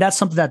 and that's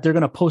something that they're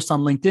going to post on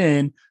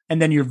LinkedIn,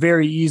 and then you're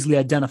very easily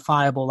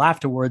identifiable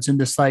afterwards in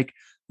this like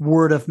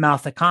word of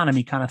mouth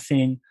economy kind of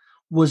thing.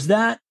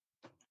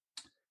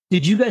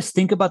 Did you guys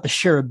think about the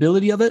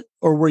shareability of it,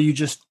 or were you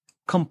just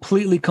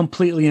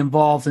completely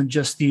involved in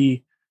just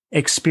the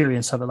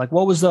experience of it? Like,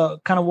 what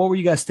were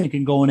you guys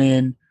thinking going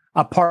in,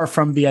 apart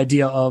from the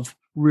idea of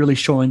really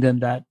showing them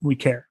that we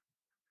care?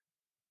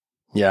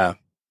 Yeah.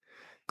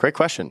 Great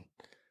question.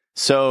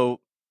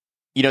 So,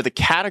 you know, the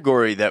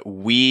category that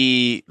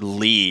we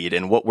lead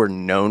and what we're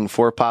known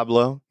for,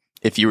 Pablo,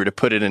 if you were to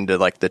put it into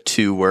like the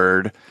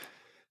 2-word,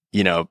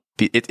 you know,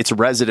 it's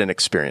resident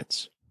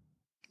experience,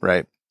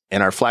 right?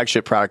 And our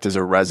flagship product is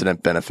a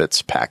resident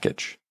benefits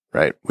package,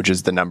 right? Which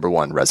is the number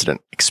one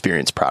resident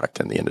experience product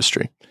in the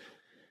industry.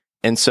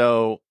 And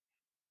so,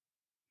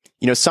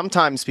 you know,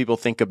 sometimes people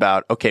think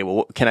about, okay,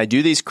 well, can I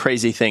do these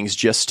crazy things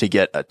just to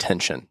get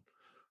attention,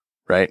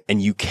 right?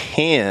 And you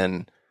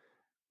can,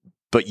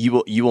 but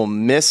you will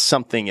miss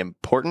something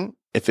important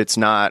if it's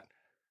not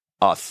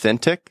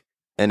authentic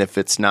and if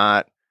it's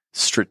not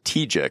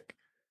strategic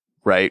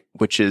right?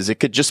 Which is it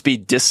could just be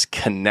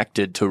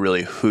disconnected to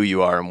really who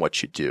you are and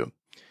what you do.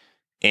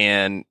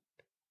 And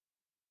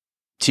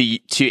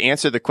to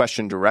answer the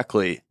question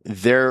directly,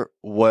 there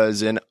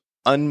was an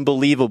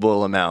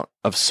unbelievable amount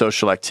of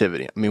social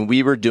activity. I mean,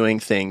 we were doing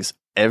things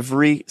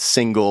every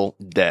single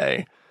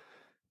day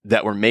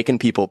that were making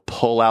people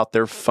pull out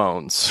their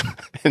phones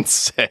and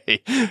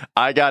say,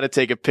 I got to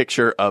take a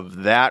picture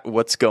of that.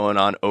 What's going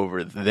on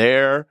over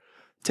there?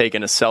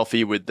 Taking a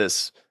selfie with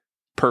this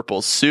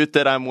purple suit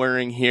that I'm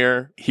wearing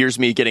here. Here's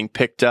me getting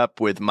picked up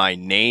with my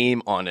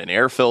name on an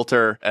air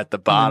filter at the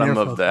bottom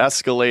of the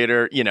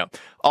escalator. You know,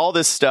 all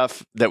this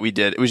stuff that we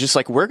did. It was just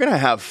like, we're going to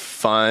have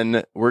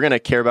fun. We're going to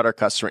care about our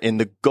customer. And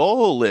the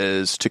goal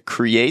is to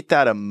create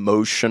that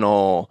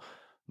emotional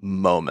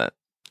moment,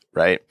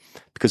 right?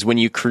 Because when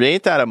you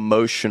create that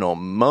emotional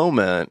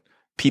moment,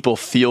 people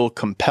feel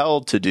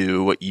compelled to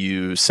do what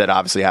you said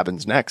obviously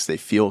happens next. They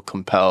feel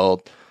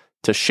compelled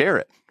to share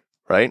it,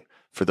 right?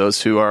 For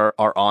those who are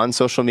on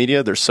social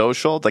media, they're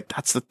social. Like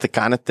that's the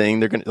kind of thing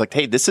they're going to like,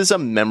 hey, this is a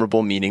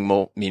memorable,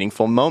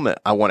 meaningful moment.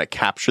 I want to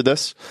capture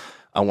this.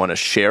 I want to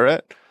share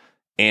it.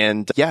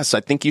 And yes, I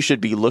think you should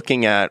be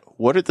looking at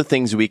what are the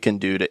things we can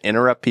do to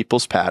interrupt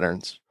people's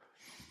patterns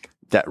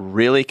that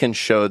really can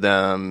show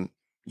them,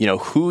 you know,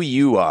 who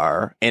you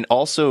are and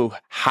also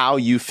how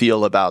you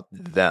feel about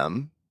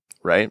them,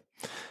 right?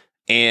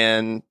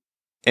 And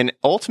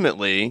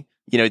ultimately,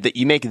 you know, that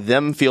you make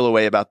them feel a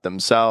way about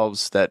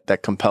themselves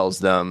that compels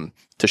them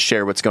to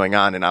share what's going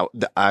on. And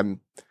I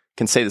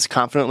can say this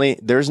confidently.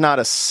 There's not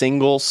a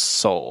single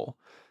soul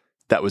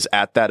that was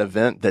at that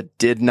event that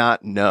did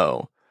not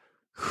know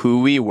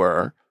who we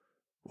were,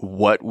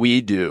 what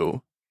we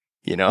do,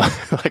 you know,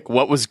 like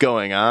what was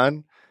going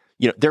on.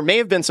 You know, there may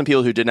have been some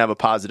people who didn't have a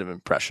positive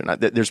impression.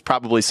 There's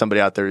probably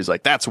somebody out there who's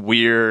like, that's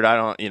weird. I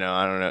don't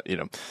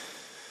know,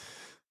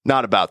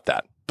 not about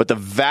that. But the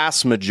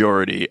vast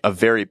majority, a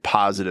very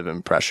positive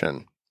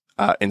impression.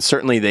 And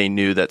certainly they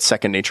knew that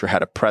Second Nature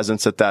had a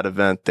presence at that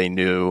event. They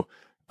knew,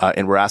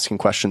 and were asking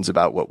questions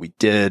about what we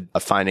did,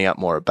 finding out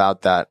more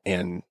about that.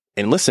 And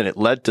listen, it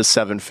led to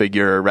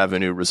 7-figure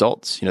revenue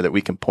results, you know, that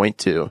we can point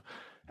to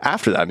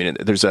after that. I mean,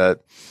 there's a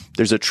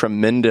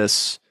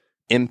tremendous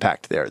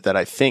impact there that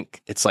I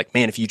think it's like,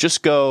 man, if you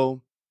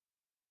go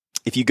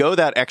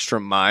that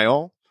extra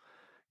mile,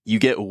 you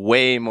get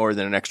way more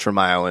than an extra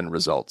mile in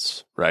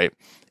results, right?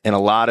 And a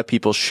lot of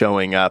people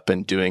showing up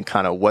and doing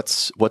kind of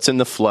what's in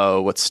the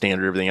flow, what's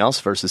standard, everything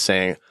else versus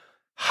saying,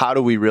 how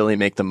do we really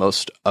make the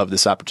most of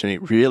this opportunity?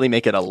 Really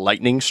make it a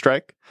lightning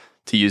strike,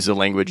 to use the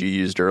language you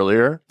used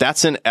earlier.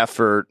 That's an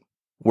effort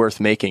worth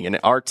making. And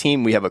our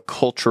team, we have a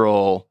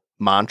cultural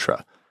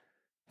mantra.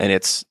 And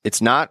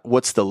it's not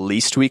what's the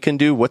least we can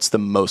do, what's the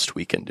most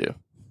we can do.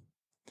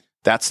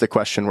 That's the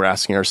question we're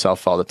asking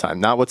ourselves all the time.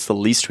 Not what's the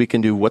least we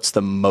can do, what's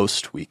the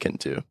most we can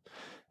do.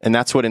 And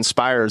that's what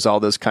inspires all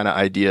those kind of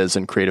ideas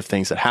and creative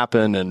things that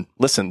happen. And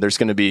listen, there's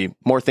going to be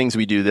more things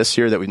we do this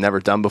year that we've never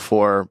done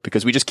before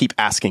because we just keep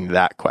asking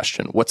that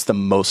question. What's the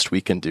most we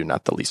can do,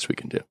 not the least we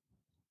can do?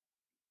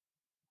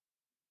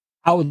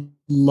 I would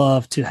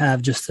love to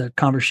have just a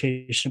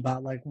conversation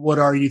about like, what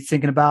are you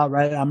thinking about,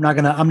 right? I'm not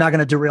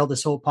gonna derail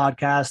this whole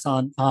podcast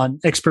on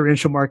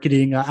experiential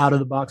marketing, out of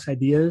the box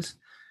ideas,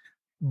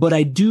 but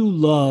I do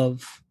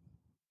love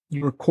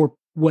your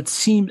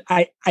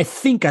I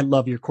think I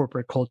love your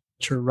corporate culture,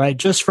 right?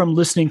 Just from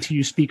listening to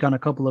you speak on a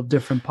couple of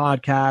different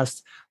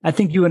podcasts. I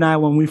think you and I,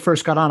 when we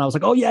first got on, I was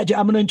like, oh yeah,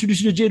 I'm going to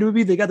introduce you to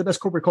JWB. They got the best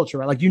corporate culture,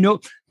 right? Like, you know,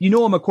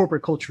 I'm a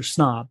corporate culture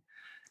snob,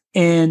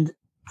 and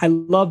I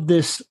love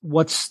this.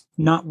 What's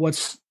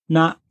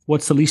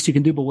the least you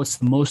can do, but what's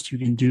the most you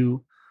can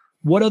do?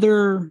 What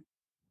other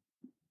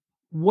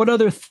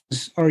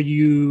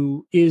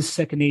things is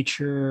Second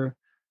Nature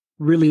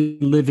really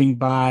living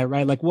by,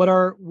 right? Like what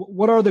are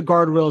the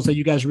guardrails that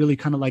you guys really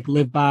kind of like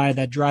live by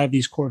that drive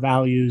these core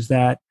values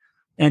that,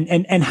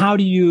 and how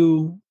do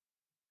you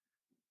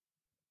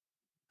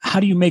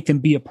make them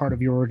be a part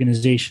of your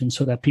organization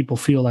so that people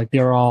feel like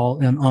they're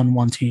all on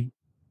one team?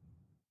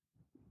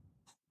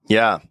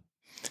 Yeah.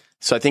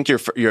 So I think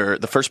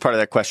the first part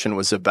of that question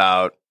was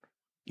about,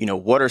 you know,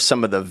 what are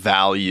some of the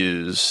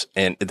values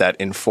and that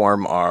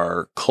inform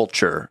our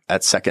culture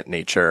at Second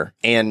Nature?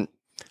 And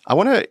I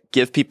want to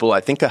give people,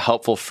 I think, a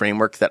helpful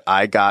framework that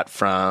I got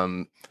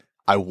from,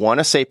 I want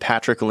to say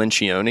Patrick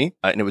Lencioni,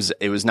 and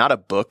it was not a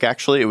book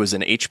actually, it was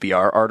an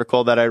HBR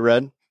article that I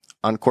read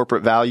on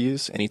corporate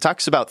values, and he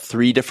talks about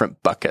 3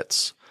 different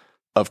buckets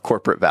of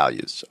corporate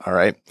values. All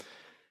right,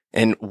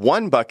 and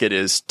one bucket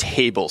is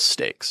table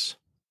stakes.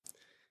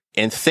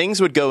 And things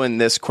would go in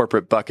this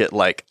corporate bucket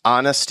like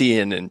honesty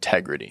and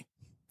integrity,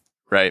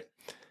 right?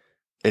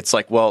 It's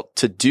like, well,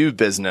 to do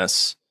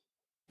business,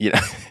 you know,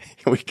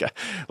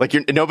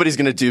 nobody's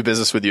going to do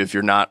business with you if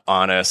you're not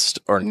honest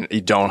or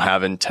you don't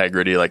have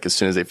integrity. Like as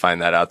soon as they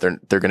find that out, they're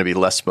going to be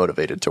less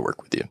motivated to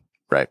work with you,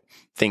 right?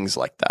 Things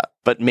like that.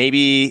 But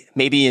maybe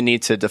you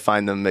need to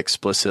define them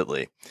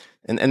explicitly.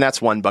 And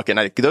that's one bucket.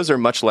 And those are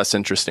much less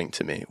interesting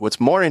to me. What's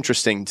more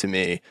interesting to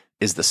me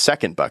is the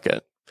second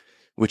bucket,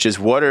 which is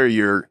what are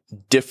your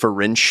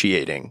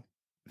differentiating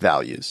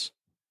values,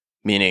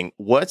 meaning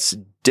what's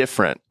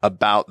different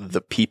about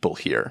the people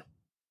here?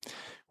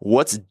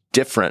 What's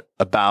different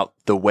about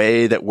the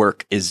way that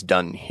work is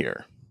done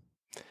here,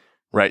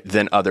 right,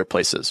 than other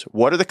places?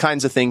 What are the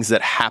kinds of things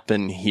that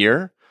happen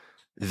here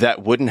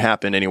that wouldn't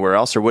happen anywhere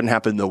else or wouldn't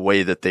happen the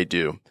way that they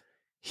do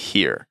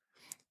here?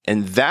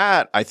 And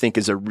that, I think,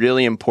 is a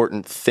really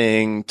important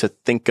thing to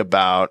think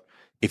about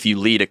if you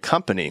lead a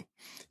company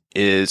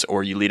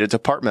or you lead a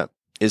department,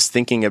 is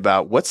thinking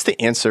about what's the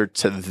answer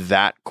to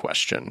that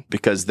question,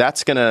 because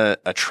that's going to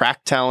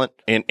attract talent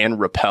and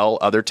repel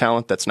other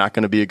talent that's not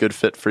going to be a good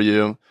fit for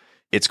you.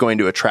 It's going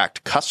to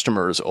attract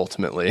customers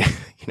ultimately.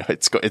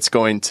 It's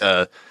going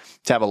to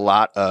have a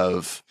lot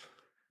of,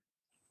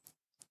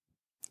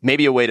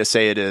 maybe a way to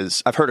say it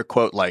is, I've heard a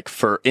quote like,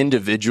 for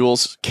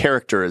individuals,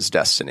 character is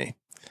destiny.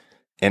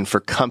 And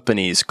for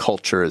companies,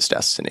 culture is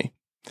destiny.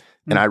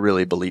 And I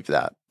really believe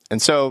that.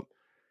 And so,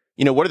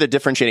 what are the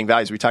differentiating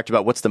values? We talked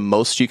about what's the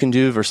most you can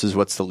do versus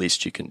what's the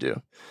least you can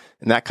do.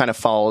 And that kind of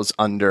falls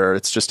under,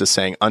 it's just a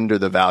saying, under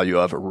the value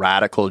of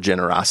radical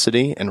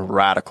generosity and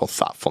radical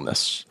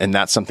thoughtfulness. And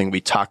that's something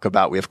we talk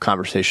about, we have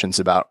conversations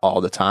about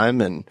all the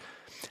time. And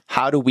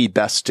how do we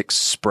best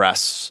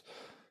express,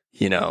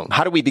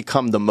 how do we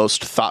become the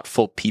most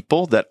thoughtful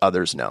people that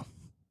others know?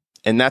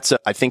 And that's,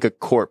 I think, a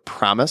core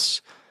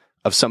promise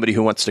of somebody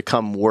who wants to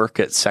come work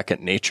at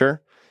Second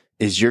Nature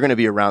is you're going to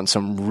be around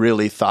some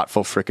really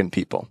thoughtful frickin'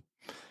 people,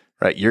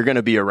 right? You're going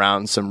to be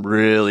around some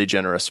really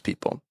generous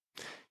people.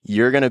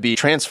 You're going to be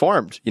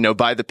transformed,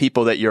 by the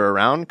people that you're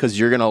around, because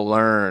you're going to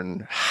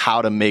learn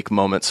how to make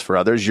moments for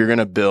others. You're going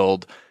to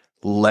build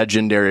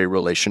legendary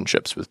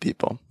relationships with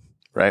people,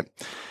 right?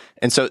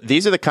 And so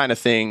these are the kind of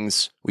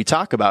things we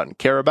talk about and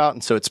care about.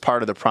 And so it's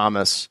part of the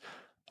promise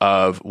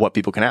of what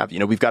people can have.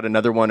 We've got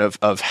another one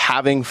of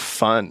having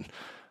fun.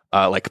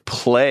 Like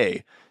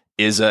play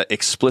is an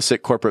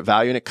explicit corporate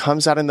value, and it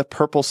comes out in the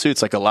purple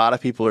suits. Like a lot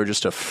of people are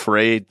just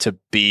afraid to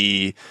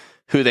be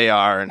who they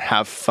are and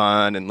have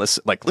fun and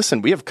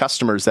listen, we have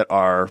customers that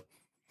are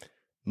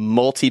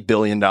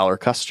multi-billion-dollar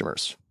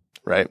customers,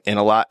 right? And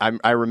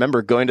I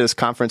remember going to this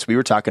conference, we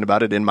were talking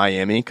about it in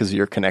Miami because of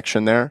your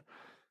connection there.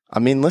 I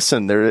mean,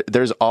 listen,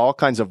 there's all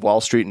kinds of Wall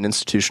Street and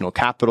institutional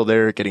capital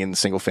there getting in the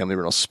single family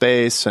rental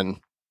space.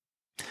 And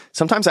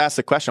sometimes I ask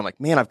the question, I'm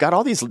like, man, I've got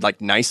all these like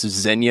nice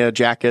Xenia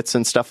jackets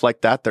and stuff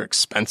like that. They're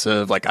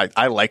expensive. Like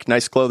I like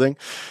nice clothing.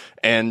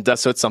 And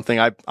so it's something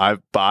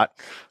I've bought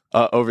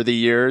over the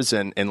years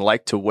and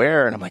like to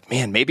wear. And I'm like,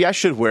 man, maybe I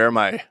should wear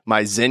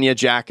my Xenia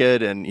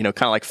jacket and,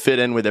 kind of like fit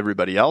in with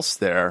everybody else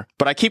there.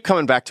 But I keep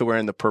coming back to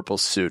wearing the purple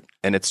suit.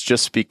 And it's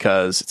just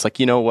because it's like,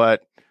 you know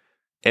what?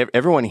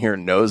 Everyone here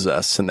knows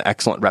us and the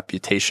excellent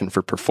reputation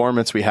for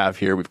performance we have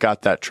here. We've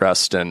got that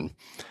trust, and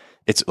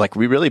it's like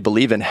we really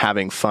believe in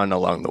having fun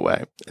along the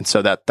way. And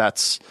so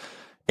that's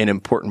an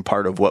important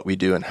part of what we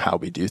do and how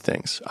we do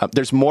things.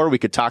 There's more we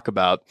could talk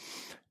about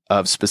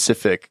of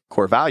specific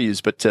core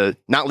values, but to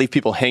not leave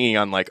people hanging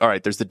on like, all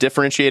right, there's the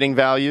differentiating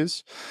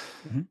values.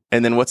 Mm-hmm.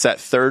 And then what's that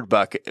third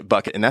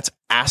bucket? And that's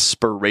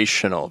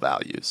aspirational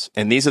values.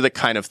 And these are the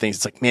kind of things,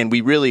 it's like, man,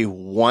 we really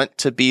want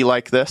to be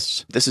like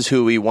this. This is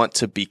who we want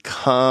to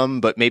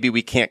become, but maybe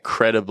we can't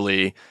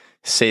credibly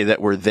say that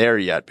we're there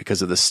yet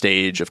because of the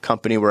stage of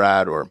company we're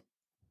at, or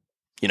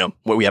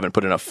what we haven't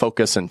put enough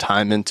focus and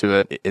time into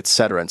it, et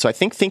cetera. And so I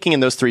think thinking in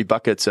those three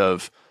buckets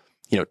of,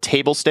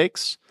 table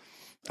stakes,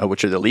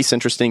 which are the least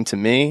interesting to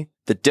me,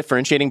 the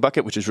differentiating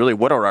bucket, which is really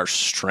what are our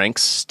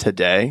strengths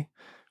today?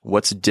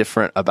 What's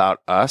different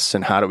about us,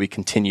 and how do we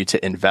continue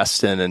to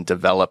invest in and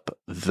develop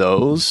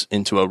those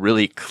into a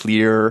really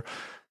clear,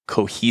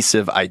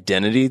 cohesive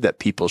identity that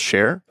people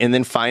share? And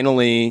then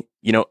finally,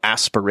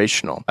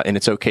 aspirational. And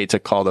it's okay to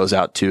call those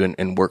out too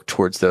and work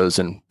towards those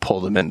and pull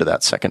them into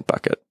that second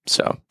bucket.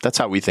 So that's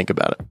how we think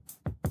about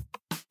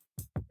it.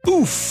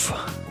 Oof.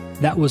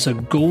 That was a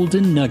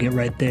golden nugget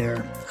right there.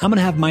 I'm going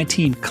to have my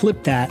team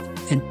clip that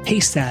and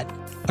paste that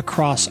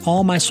across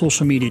all my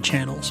social media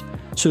channels.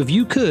 So if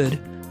you could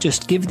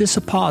just give this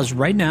a pause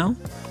right now,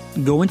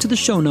 go into the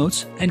show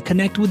notes and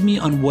connect with me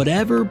on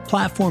whatever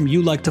platform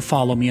you like to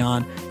follow me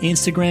on.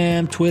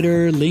 Instagram,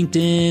 Twitter,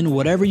 LinkedIn,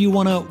 whatever you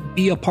want to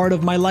be a part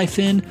of my life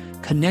in,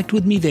 connect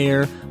with me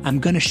there. I'm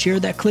going to share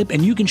that clip,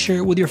 and you can share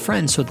it with your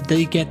friends so that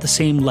they get the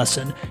same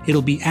lesson.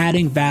 It'll be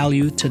adding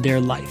value to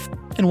their life.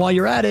 And while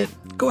you're at it,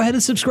 go ahead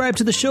and subscribe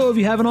to the show if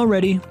you haven't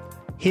already.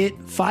 Hit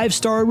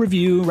 5-star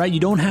review, right? You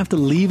don't have to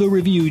leave a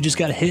review. You just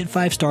got to hit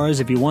 5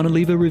 stars. If you want to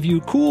leave a review,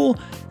 cool.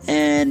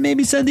 And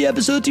maybe send the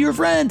episode to your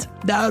friend.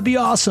 That would be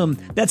awesome.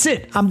 That's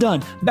it. I'm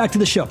done. Back to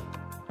the show.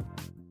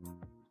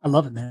 I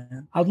love it,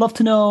 man. I'd love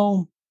to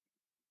know.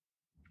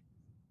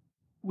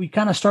 We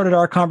kind of started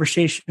our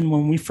conversation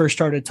when we first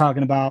started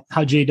talking about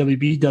how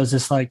JWB does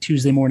this like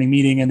Tuesday morning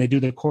meeting, and they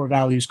do the core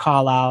values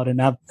call out. And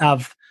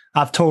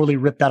I've totally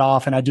ripped that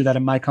off, and I do that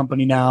in my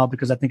company now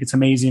because I think it's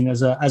amazing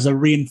as a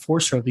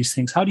reinforcer of these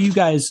things. How do you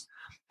guys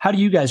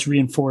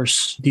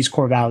reinforce these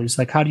core values?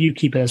 Like, how do you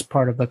keep it as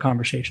part of the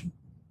conversation?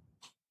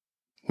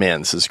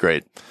 Man, this is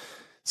great.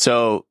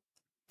 So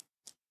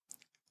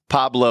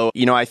Pablo,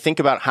 I think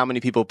about how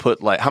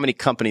many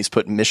companies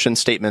put mission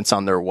statements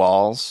on their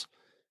walls,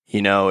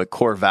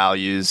 core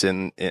values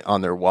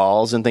on their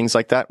walls and things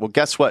like that. Well,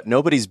 guess what?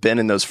 Nobody's been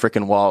in those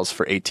freaking walls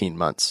for 18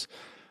 months,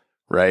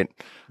 right?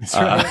 That's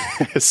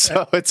right.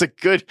 So it's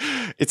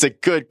a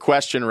good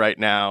question right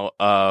now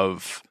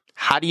of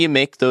how do you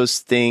make those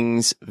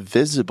things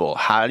visible?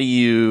 How do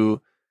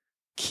you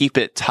keep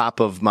it top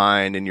of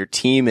mind and your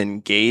team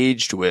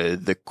engaged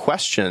with the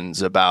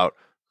questions about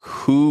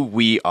who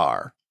we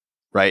are,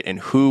 right? And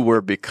who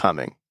we're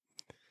becoming.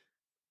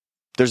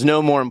 There's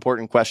no more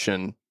important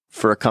question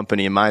for a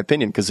company, in my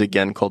opinion, because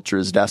again, culture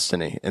is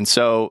destiny. And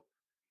so,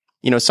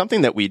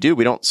 something that we do,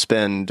 we don't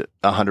spend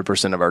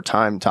 100% of our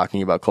time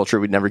talking about culture.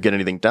 We'd never get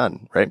anything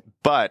done, right?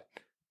 But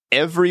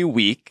every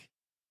week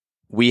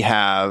we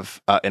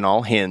have an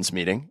all hands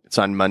meeting. It's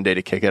on Monday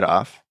to kick it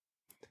off.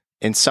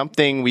 And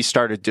something we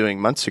started doing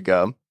months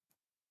ago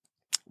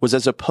was,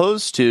 as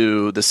opposed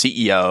to the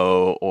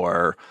CEO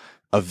or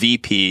a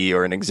VP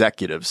or an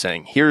executive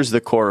saying, here's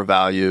the core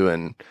value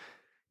and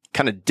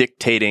kind of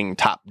dictating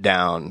top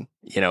down,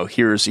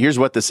 here's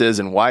what this is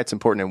and why it's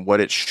important and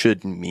what it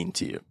should mean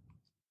to you.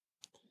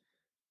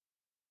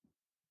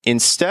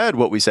 Instead,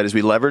 what we said is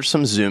we leverage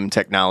some Zoom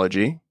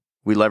technology.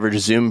 We leverage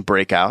Zoom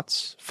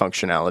breakouts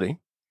functionality,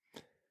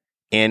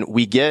 and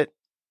we get,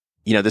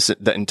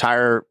 the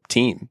entire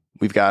team.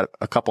 We've got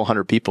a couple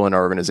hundred people in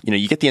our organization.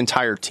 You get the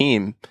entire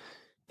team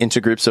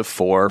into groups of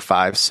 4,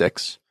 5,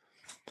 6,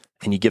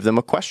 and you give them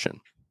a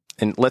question.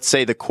 And let's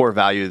say the core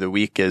value of the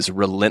week is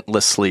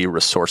relentlessly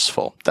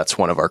resourceful. That's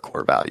one of our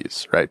core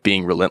values, right?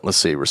 Being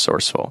relentlessly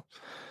resourceful.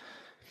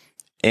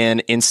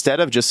 And instead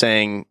of just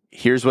saying,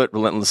 here's what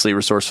relentlessly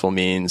resourceful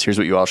means, here's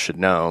what you all should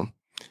know,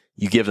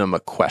 you give them a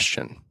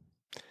question.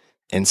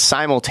 And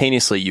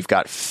simultaneously, you've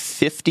got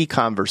 50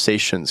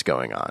 conversations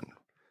going on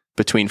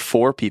between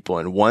 4 people,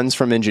 and one's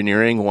from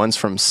engineering, one's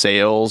from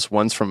sales,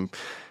 one's from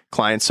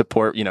client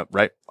support,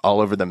 right,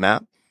 all over the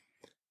map.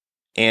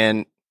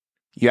 And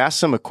you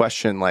ask them a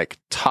question like,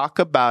 talk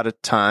about a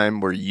time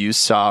where you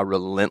saw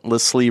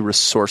relentlessly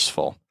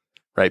resourceful,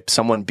 right?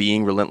 Someone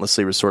being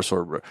relentlessly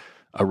resourceful,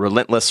 a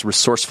relentless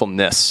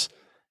resourcefulness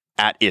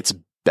at its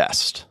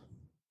best,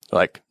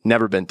 like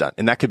never been done.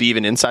 And that could be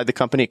even inside the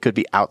company. It could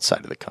be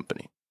outside of the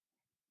company.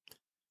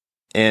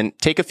 And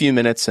take a few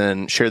minutes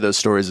and share those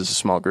stories as a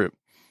small group,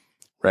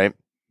 right?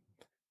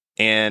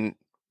 And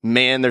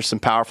man, there's some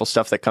powerful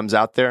stuff that comes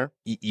out there.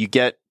 You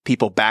get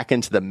people back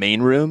into the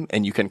main room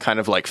and you can kind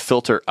of like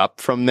filter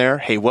up from there.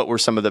 Hey, what were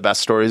some of the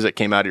best stories that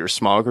came out of your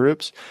small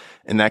groups?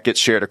 And that gets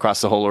shared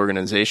across the whole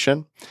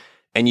organization.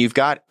 And you've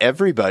got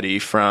everybody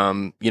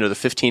from, the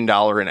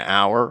 $15 an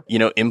hour,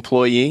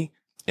 employee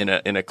in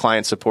a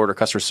client support or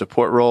customer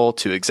support role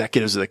to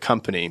executives of the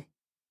company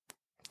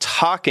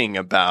talking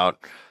about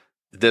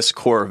this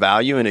core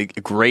value and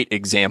great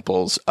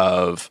examples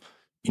of,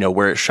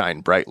 where it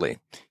shined brightly.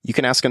 You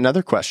can ask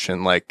another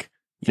question like,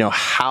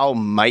 how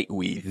might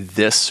we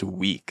this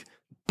week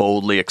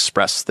boldly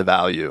express the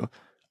value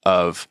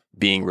of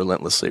being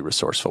relentlessly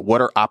resourceful?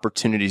 What are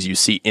opportunities you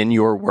see in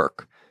your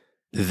work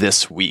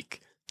this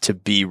week to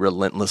be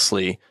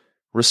relentlessly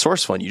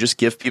resourceful? And you just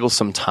give people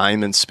some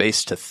time and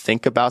space to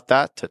think about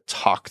that, to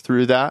talk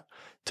through that,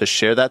 to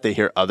share that. They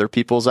hear other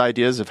people's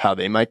ideas of how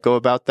they might go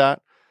about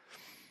that.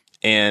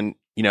 And,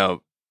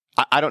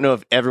 I don't know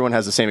if everyone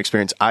has the same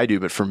experience I do,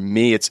 but for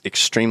me, it's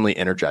extremely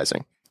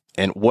energizing.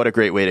 And what a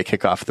great way to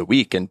kick off the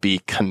week and be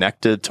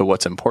connected to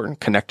what's important,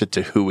 connected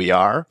to who we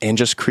are, and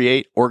just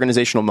create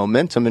organizational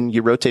momentum. And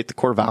you rotate the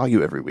core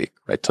value every week,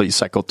 right? Till you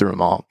cycle through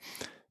them all.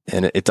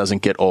 And it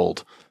doesn't get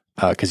old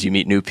because you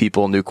meet new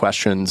people, new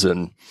questions,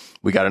 and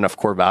we got enough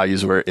core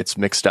values where it's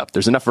mixed up.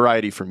 There's enough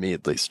variety for me,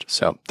 at least.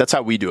 So that's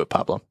how we do it,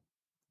 Pablo.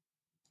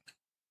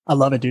 I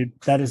love it, dude.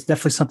 That is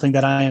definitely something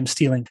that I am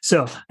stealing.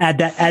 So add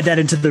that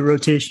into the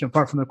rotation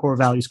apart from the core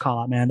values call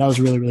out, man. That was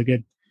really, really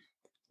good.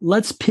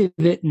 Let's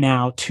pivot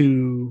now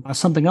to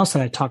something else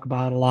that I talk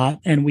about a lot,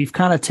 and we've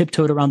kind of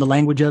tiptoed around the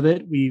language of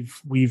it.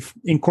 We've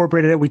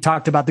incorporated it. We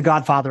talked about the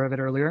godfather of it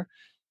earlier,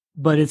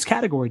 but it's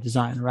category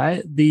design,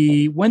 right?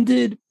 When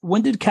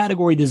did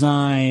category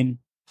design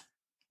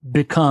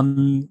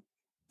become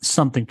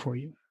something for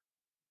you?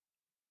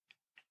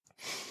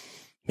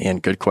 Man,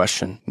 good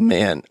question.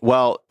 Man.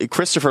 Well,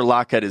 Christopher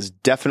Lochhead is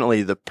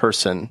definitely the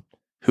person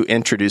who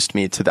introduced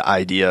me to the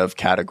idea of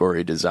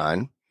category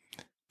design.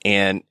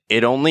 And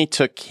it only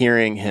took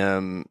hearing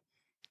him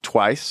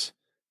twice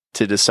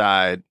to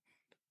decide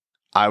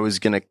I was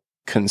going to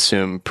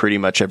consume pretty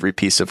much every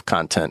piece of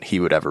content he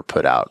would ever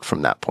put out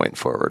from that point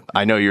forward.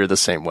 I know you're the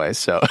same way.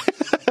 So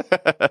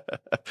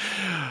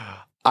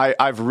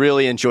I've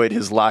really enjoyed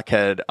his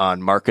Lochhead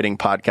on Marketing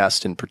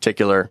podcast in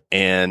particular,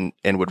 and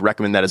would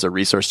recommend that as a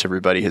resource to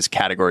everybody. His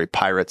Category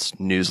Pirates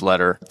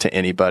newsletter to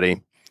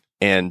anybody.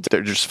 And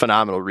they're just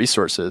phenomenal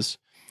resources.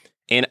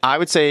 And I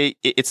would say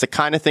it's the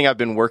kind of thing I've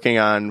been working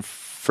on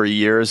for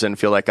years and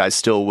feel like I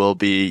still will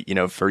be,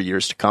 for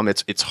years to come.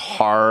 It's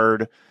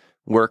hard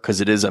work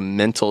because it is a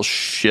mental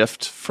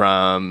shift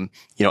from,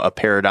 a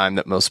paradigm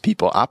that most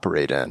people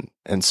operate in.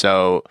 And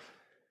so,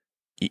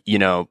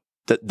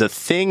 the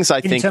things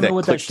I Can think you tell me that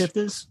what clicked, that shift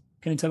is?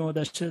 Can you tell me what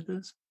that shift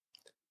is?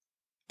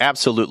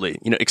 absolutely,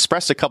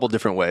 expressed a couple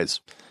different ways.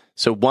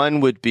 So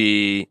one would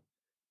be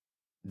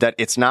that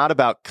it's not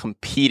about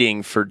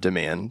competing for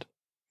demand.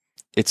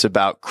 It's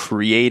about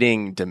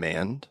creating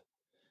demand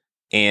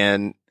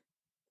and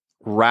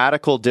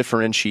radical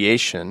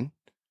differentiation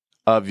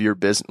of your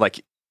business.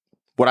 Like,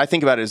 what I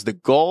think about is the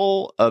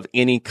goal of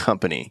any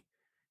company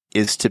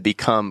is to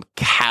become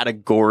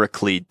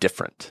categorically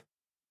different,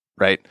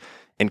 right?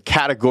 And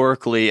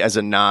categorically as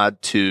a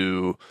nod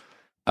to,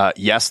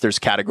 yes, there's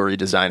category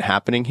design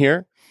happening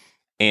here.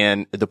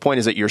 And the point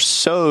is that you're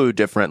so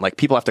different, like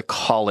people have to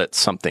call it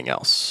something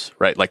else,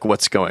 right? Like,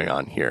 what's going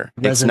on here?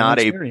 It's not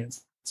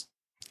experience.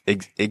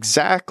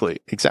 Exactly.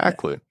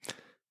 Yeah.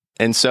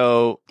 And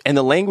so, and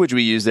the language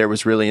we used there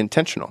was really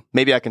intentional.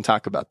 Maybe I can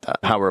talk about that,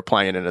 how we're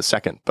applying it in a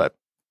second. But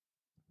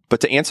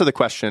to answer the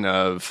question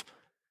of,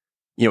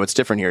 what's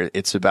different here,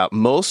 it's about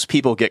most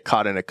people get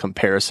caught in a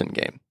comparison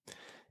game.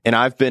 And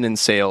I've been in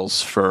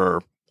sales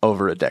for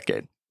over a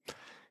decade.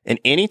 And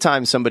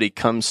anytime somebody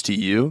comes to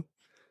you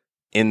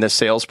in the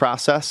sales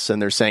process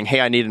and they're saying,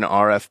 hey, I need an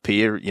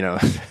RFP, or,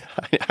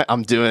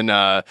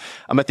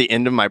 I'm at the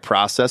end of my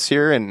process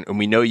here and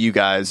we know you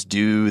guys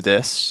do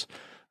this,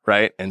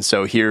 right? And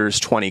so here's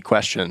 20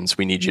 questions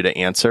we need you to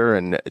answer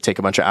and take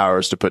a bunch of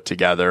hours to put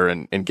together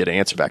and get an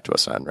answer back to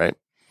us on, right?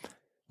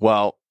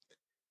 Well,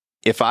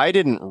 if I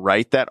didn't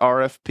write that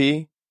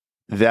RFP,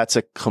 that's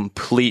a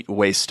complete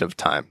waste of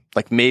time.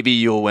 Like, maybe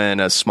you'll win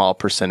a small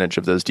percentage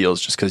of those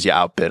deals just because you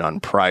outbid on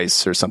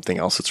price or something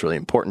else that's really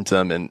important to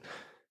them. And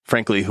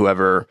frankly,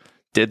 whoever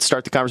did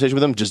start the conversation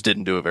with them just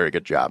didn't do a very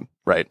good job,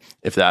 right?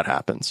 If that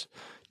happens,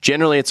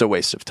 generally it's a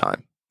waste of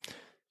time.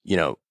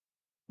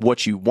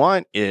 What you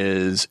want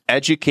is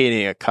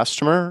educating a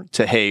customer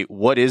to, hey,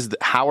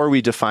 how are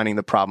we defining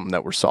the problem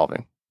that we're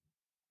solving?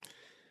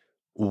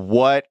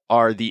 What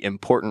are the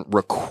important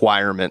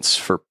requirements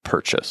for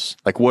purchase?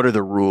 Like, what are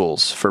the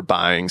rules for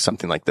buying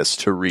something like this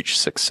to reach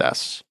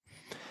success?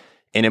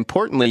 And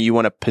importantly, you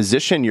want to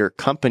position your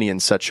company in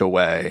such a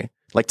way,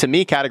 like, to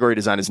me, category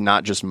design is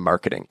not just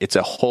marketing. It's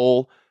a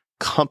whole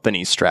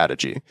company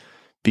strategy,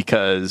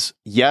 because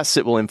yes,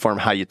 it will inform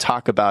how you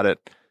talk about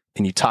it,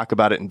 and you talk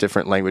about it in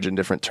different language and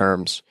different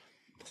terms,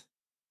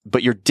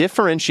 but you're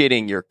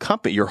differentiating your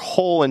company, your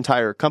whole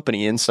entire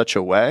company, in such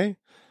a way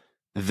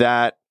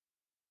that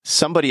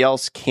somebody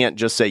else can't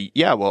just say,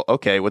 yeah, well,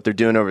 okay, what they're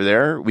doing over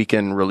there, we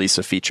can release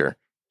a feature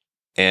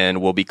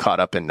and we'll be caught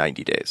up in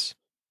 90 days,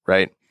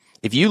 right?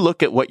 If you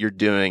look at what you're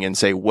doing and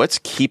say, what's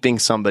keeping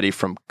somebody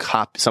from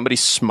somebody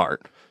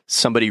smart,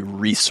 somebody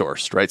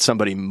resourced, right?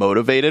 Somebody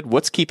motivated,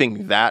 what's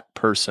keeping that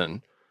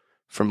person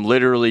from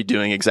literally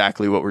doing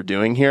exactly what we're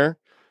doing here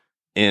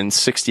in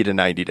 60 to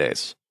 90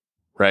 days,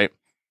 right?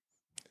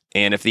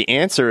 And if the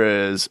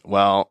answer is,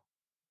 well,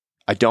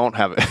 I don't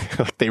have it,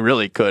 like, they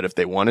really could if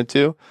they wanted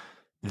to,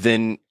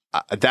 then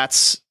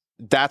that's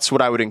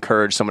what I would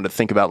encourage someone to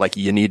think about. Like,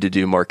 you need to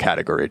do more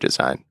category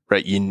design,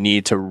 right? You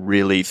need to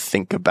really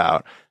think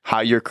about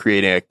how you're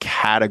creating a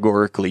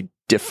categorically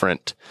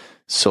different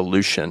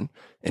solution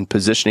and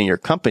positioning your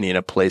company in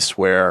a place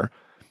where,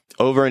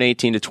 over an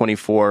 18 to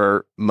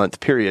 24 month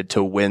period,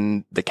 to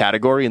win the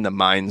category in the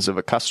minds of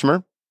a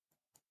customer,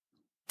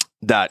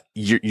 that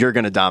you're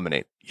going to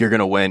dominate, you're going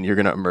to win, you're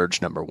going to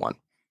emerge number one.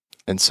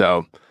 And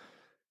so,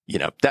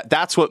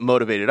 that's what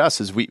motivated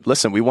us. Is we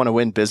want to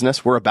win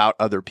business. We're about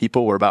other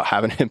people. We're about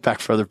having an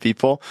impact for other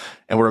people.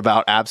 And we're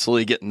about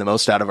absolutely getting the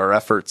most out of our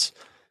efforts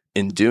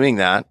in doing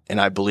that. And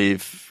I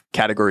believe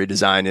category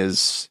design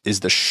is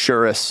the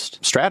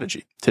surest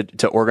strategy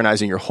to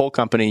organizing your whole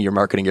company, your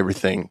marketing,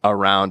 everything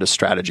around a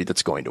strategy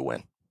that's going to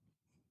win.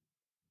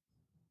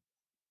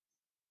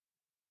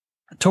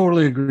 I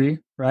totally agree.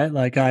 Right.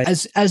 Like,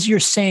 as you're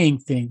saying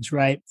things,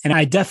 right. And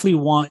I definitely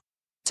want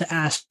to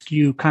ask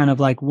you kind of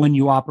like when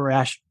you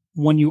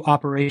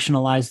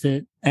operationalized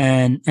it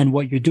and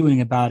what you're doing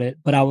about it.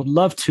 But I would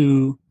love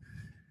to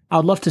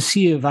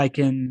see if I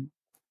can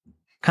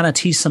kind of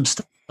tease some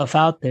stuff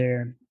out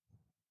there,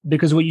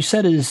 because what you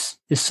said is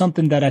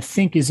something that I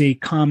think is a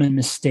common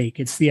mistake.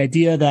 It's the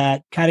idea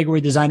that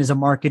category design is a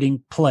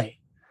marketing play,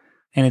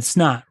 and it's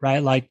not,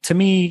 right? Like, to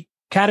me,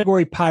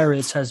 Category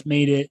Pirates has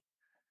made it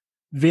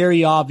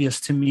very obvious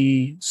to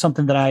me,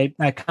 something that I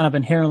kind of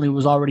inherently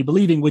was already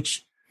believing,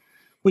 which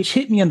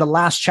hit me in the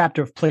last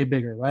chapter of Play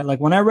Bigger, right? Like,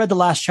 when I read the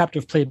last chapter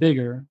of Play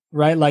Bigger,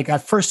 right? Like,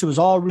 at first it was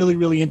all really,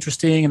 really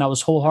interesting and I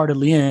was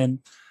wholeheartedly in.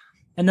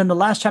 And then the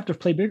last chapter of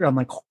Play Bigger, I'm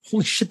like,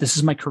 holy shit, this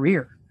is my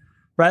career,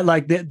 right?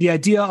 Like, the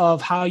idea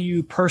of how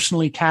you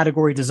personally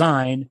category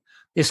design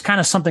is kind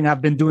of something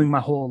I've been doing my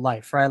whole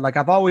life, right? Like,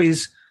 I've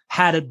always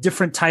had a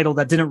different title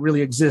that didn't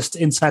really exist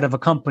inside of a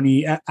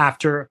company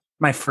after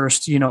my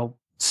first,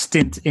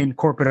 stint in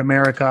corporate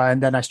America.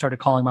 And then I started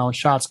calling my own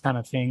shots, kind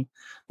of thing.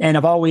 And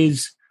I've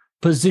always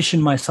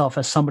positioned myself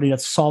as somebody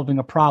that's solving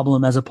a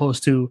problem, as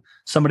opposed to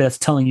somebody that's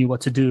telling you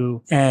what to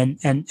do. And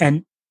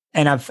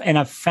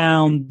I've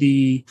found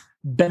the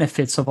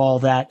benefits of all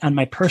that on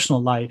my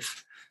personal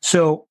life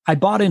So I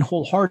bought in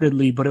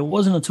wholeheartedly, but it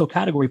wasn't until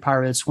Category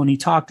Pirates when he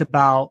talked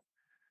about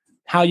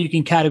how you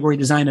can category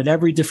design at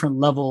every different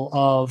level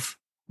of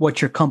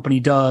what your company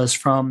does,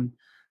 from,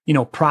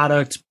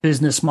 product,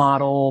 business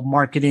model,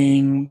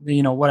 marketing,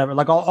 whatever,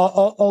 like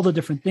all the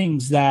different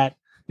things, that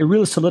it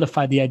really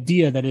solidified the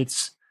idea that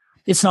it's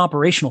an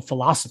operational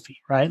philosophy,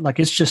 right? Like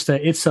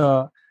it's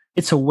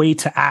a way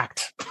to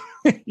act,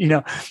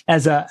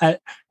 as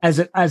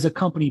a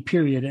company,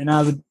 period.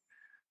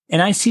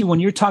 And I see, when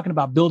you're talking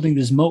about building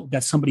this moat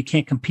that somebody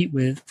can't compete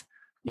with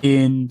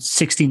in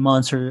 16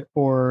 months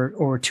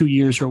or 2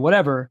 years or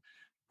whatever,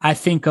 I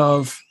think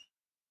of,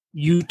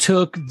 you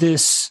took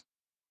this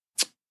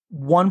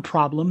one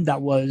problem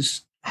that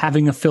was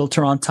having a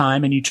filter on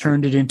time and you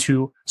turned it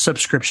into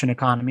subscription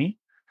economy.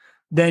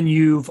 Then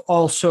you've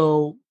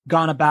also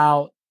gone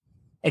about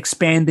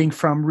expanding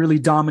from really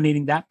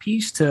dominating that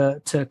piece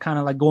to kind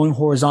of like going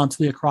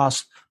horizontally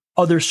across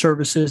other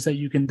services that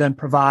you can then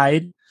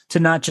provide, to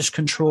not just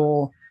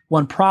control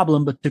one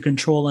problem, but to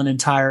control an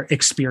entire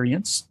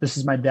experience. This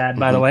is my dad,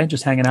 by the way,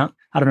 just hanging out.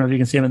 I don't know if you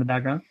can see him in the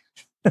background.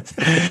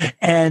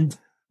 And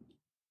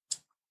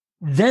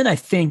then I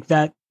think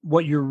that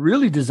what you're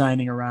really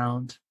designing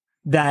around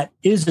that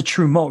is the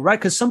true moat, right?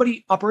 Because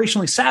somebody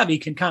operationally savvy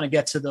can kind of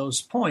get to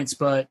those points,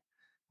 but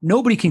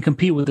nobody can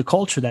compete with the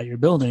culture that you're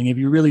building if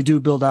you really do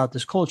build out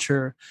this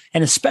culture.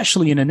 And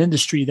especially in an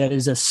industry that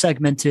is as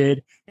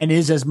segmented and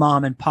is as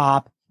mom and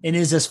pop and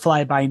is as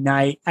fly by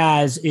night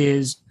as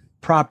is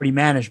property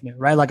management,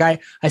 right? Like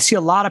I see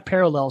a lot of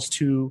parallels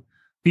to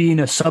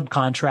being a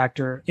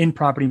subcontractor in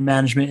property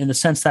management, in the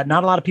sense that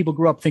not a lot of people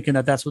grew up thinking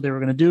that that's what they were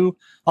going to do.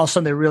 All of a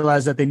sudden they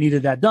realized that they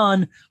needed that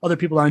done. Other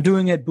people aren't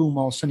doing it. Boom,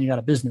 all of a sudden you got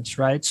a business,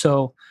 right?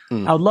 So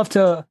I would love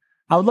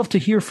to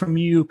hear from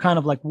you, kind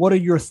of like, what are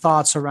your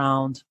thoughts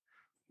around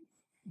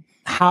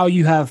how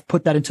you have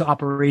put that into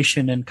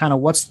operation, and kind of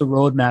what's the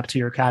roadmap to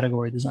your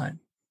category design?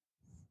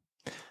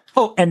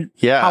 Oh, and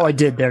how I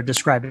did there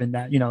describing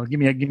that,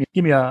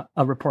 give me a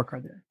report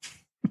card there.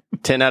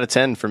 10 out of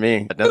 10 for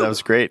me. No, that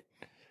was great.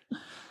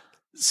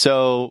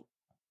 So,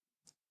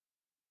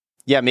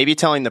 maybe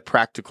telling the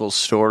practical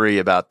story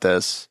about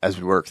this as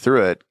we work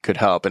through it could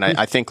help. And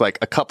I think like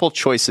a couple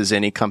choices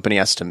any company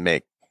has to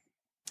make,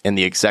 and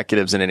the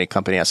executives in any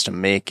company has to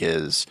make,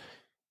 is,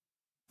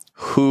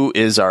 who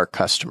is our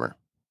customer,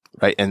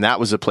 right? And that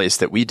was a place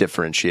that we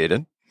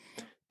differentiated.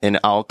 And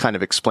I'll kind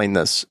of explain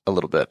this a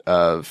little bit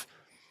of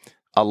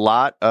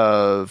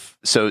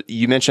so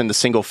you mentioned the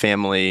single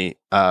family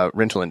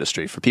rental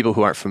industry. For people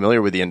who aren't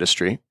familiar with the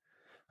industry,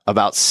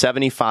 about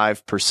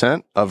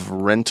 75% of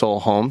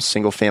rental homes,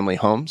 single family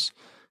homes,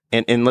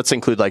 and let's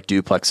include like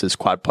duplexes,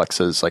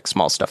 quadplexes, like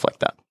small stuff like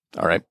that.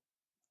 All right.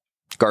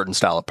 Garden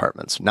style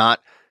apartments, not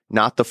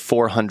the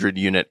 400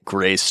 unit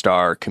gray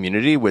star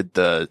community with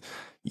the,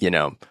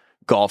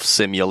 golf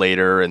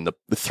simulator and the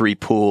 3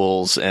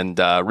 pools and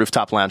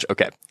rooftop lounge.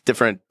 Okay.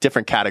 Different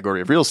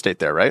category of real estate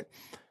there, right?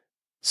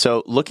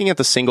 So looking at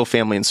the single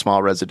family and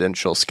small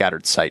residential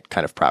scattered site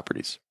kind of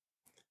properties,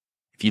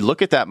 if you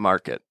look at that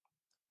market,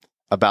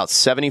 about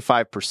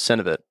 75%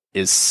 of it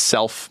is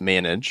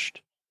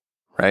self-managed,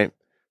 right?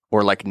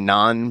 Or like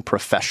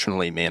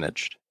non-professionally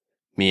managed,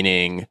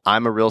 meaning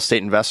I'm a real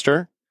estate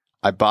investor.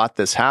 I bought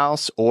this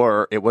house,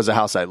 or it was a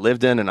house I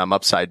lived in and I'm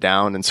upside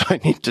down. And so I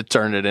need to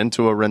turn it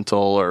into a rental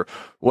or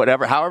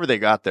whatever, however they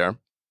got there.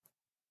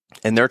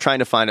 And they're trying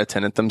to find a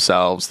tenant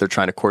themselves. They're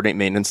trying to coordinate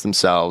maintenance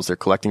themselves. They're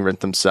collecting rent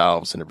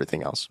themselves and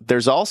everything else.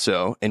 There's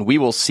also, and we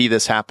will see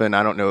this happen,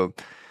 I don't know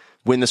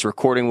when this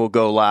recording will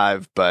go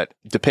live, but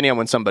depending on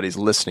when somebody's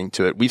listening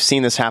to it, we've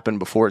seen this happen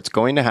before. It's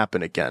going to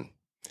happen again,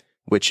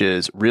 which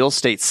is real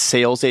estate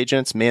sales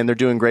agents. Man, they're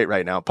doing great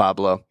right now,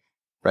 Pablo,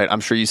 right?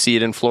 I'm sure you see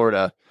it in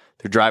Florida.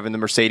 They're driving the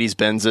Mercedes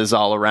Benzes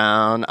all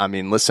around. I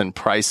mean, listen,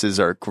 prices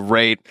are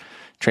great.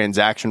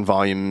 Transaction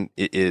volume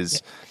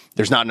is,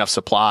 there's not enough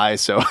supply.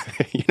 So,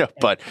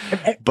 but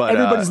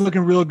everybody's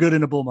looking real good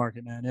in a bull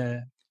market,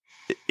 man.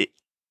 Yeah.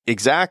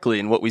 Exactly.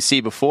 And what we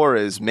see before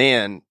is,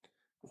 man,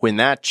 when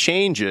that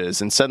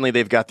changes and suddenly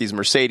they've got these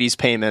Mercedes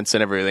payments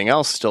and everything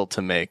else still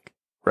to make,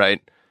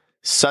 right?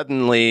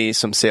 Suddenly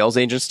some sales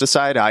agents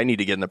decide, I need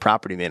to get in the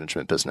property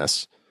management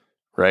business,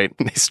 right?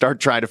 And they start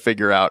trying to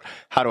figure out,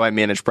 how do I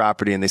manage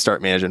property? And they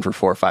start managing for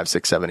 4, 5,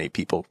 6, 7, 8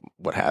 people,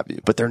 what have you.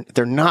 But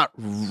they're not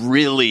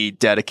really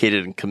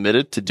dedicated and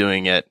committed to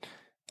doing it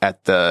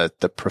at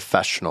the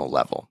professional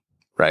level,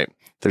 right?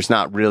 There's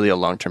not really a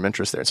long-term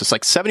interest there. So it's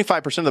like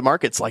 75% of the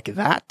market's like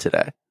that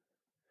today.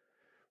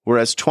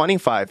 Whereas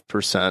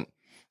 25%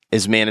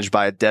 is managed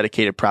by a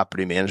dedicated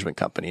property management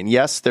company. And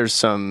yes,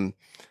 there's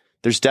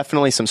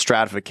definitely some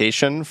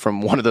stratification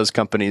from one of those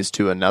companies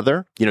to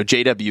another.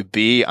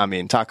 JWB, I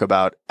mean, talk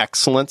about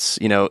excellence,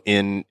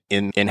 in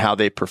how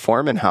they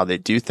perform and how they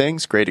do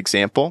things. Great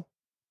example.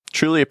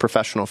 Truly a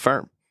professional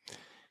firm.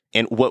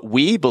 And what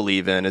we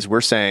believe in is,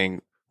 we're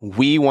saying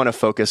we want to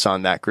focus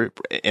on that group.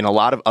 And a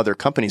lot of other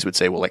companies would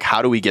say, well, like,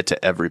 how do we get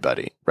to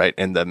everybody, right?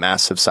 And the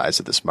massive size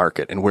of this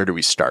market, and where do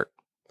we start?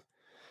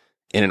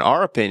 And in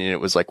our opinion, it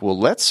was like, well,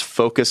 let's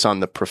focus on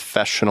the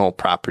professional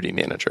property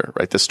manager,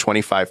 right? This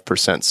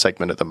 25%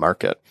 segment of the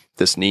market,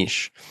 this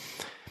niche.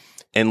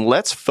 And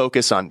let's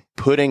focus on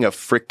putting a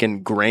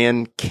freaking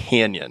Grand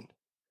Canyon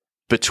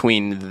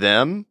between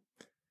them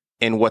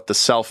and what the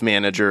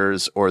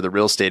self-managers or the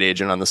real estate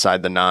agent on the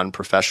side, the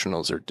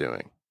non-professionals, are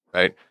doing,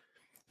 right?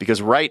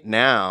 Because right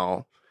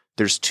now,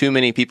 there's too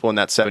many people in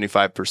that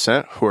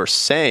 75% who are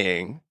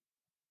saying,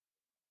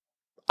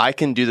 I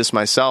can do this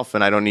myself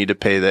and I don't need to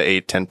pay the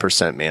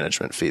 8-10%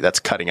 management fee. That's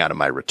cutting out of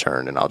my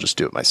return and I'll just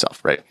do it myself,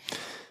 right?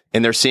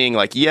 And they're seeing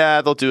like,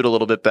 yeah, they'll do it a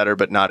little bit better,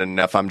 but not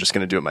enough. I'm just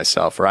going to do it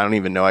myself, or I don't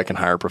even know I can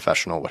hire a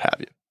professional, what have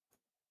you.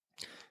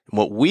 And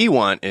what we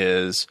want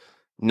is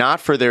not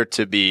for there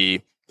to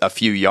be a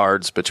few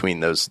yards between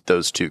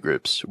those two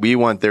groups. We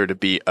want there to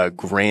be a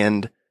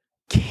Grand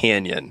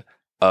Canyon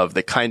of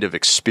the kind of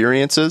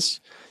experiences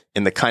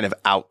and the kind of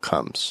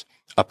outcomes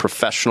a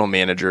professional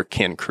manager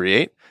can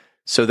create,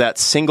 so that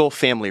single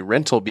family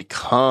rental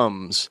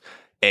becomes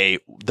the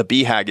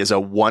BHAG is a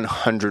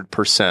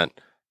 100%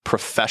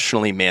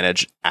 professionally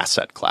managed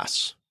asset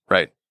class,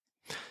 right?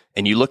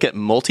 And you look at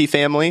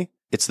multifamily,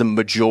 it's the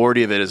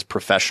majority of it is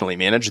professionally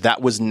managed.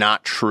 That was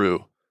not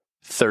true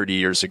 30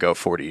 years ago,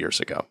 40 years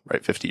ago,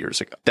 right? 50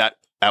 years ago. That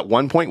at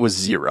one point was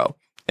zero.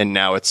 And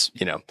now it's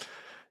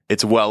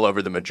well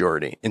over the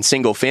majority. In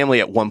single family,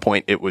 at one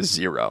point it was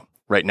zero.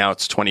 Right now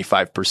it's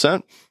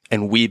 25%.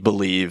 And we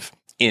believe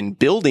in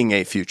building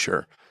a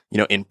future,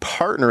 in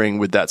partnering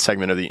with that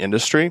segment of the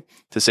industry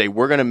to say,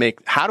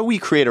 how do we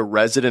create a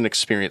resident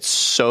experience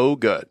so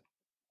good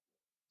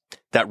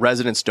that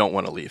residents don't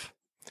want to leave?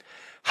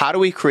 How do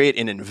we create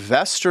an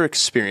investor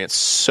experience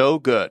so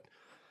good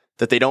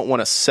that they don't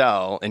want to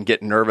sell and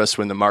get nervous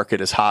when the market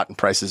is hot and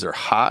prices are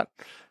hot,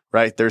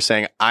 right? They're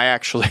saying, I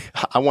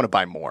want to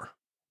buy more,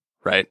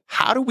 right?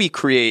 How do we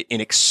create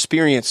an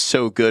experience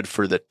so good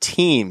for the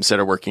teams that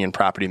are working in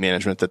property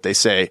management that they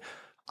say,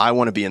 I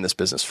want to be in this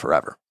business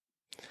forever?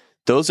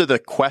 Those are the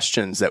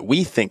questions that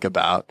we think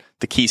about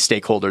the key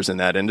stakeholders in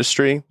that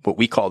industry, what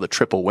we call the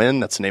triple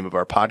win. That's the name of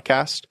our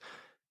podcast.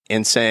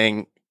 And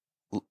saying,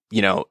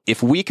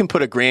 if we can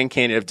put a Grand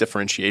Canyon of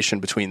differentiation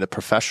between the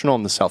professional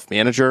and the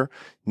self-manager,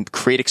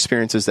 create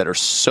experiences that are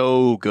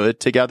so good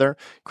together,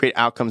 create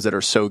outcomes that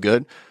are so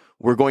good,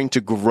 we're going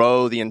to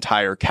grow the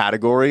entire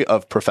category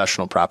of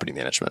professional property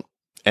management.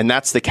 And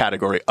that's the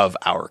category of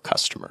our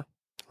customer,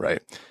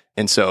 right?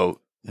 And so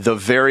the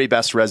very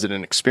best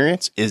resident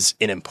experience is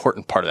an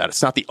important part of that.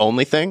 It's not the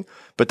only thing,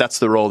 but that's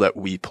the role that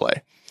we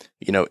play,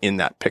 in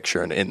that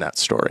picture and in that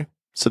story.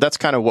 So that's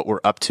kind of what we're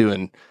up to.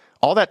 And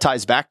all that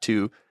ties back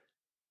to,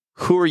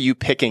 who are you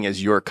picking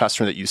as your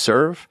customer that you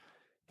serve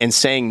and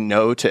saying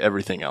no to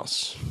everything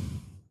else,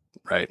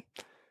 right?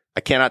 I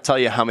cannot tell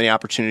you how many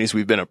opportunities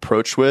we've been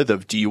approached with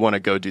of, do you want to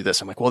go do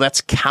this? I'm like, well,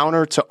 that's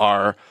counter to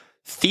our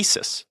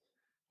thesis,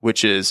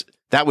 which is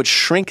that would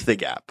shrink the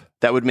gap.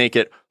 That would make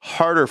it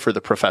harder for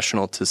the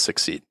professional to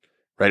succeed,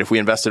 right? If we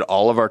invested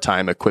all of our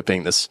time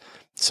equipping this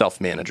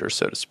self-manager,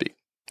 so to speak,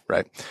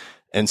 right?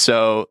 And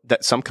so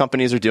that some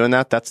companies are doing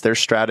that. That's their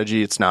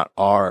strategy. It's not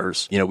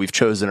ours. We've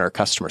chosen our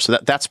customer. So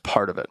that's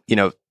part of it.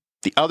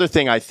 The other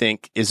thing I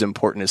think is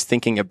important is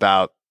thinking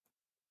about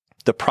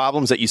the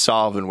problems that you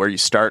solve and where you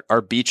start.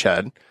 Our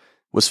beachhead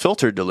was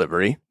filter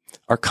delivery.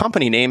 Our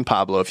company name,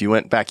 Pablo, if you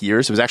went back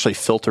years, it was actually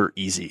Filter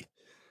Easy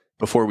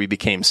before we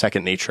became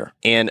Second Nature.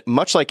 And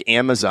much like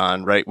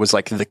Amazon, right, was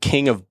like the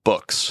king of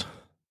books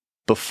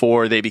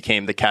before they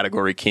became the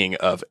category king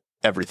of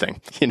everything.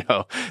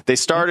 They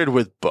started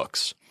with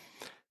books.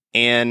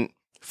 And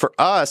for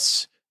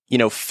us,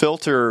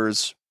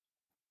 filters,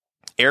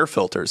 air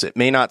filters,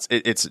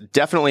 it's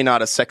definitely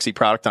not a sexy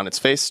product on its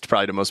face,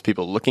 probably to most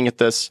people looking at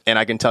this. And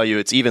I can tell you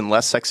it's even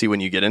less sexy when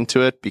you get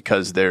into it,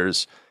 because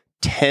there's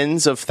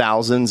tens of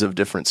thousands of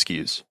different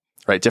SKUs,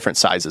 right? Different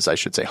sizes, I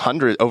should say,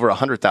 over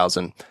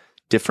 100,000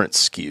 different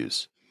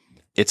SKUs.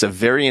 It's a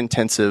very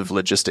intensive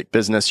logistic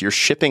business. You're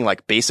shipping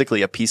like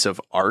basically a piece of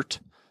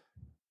art,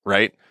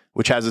 right?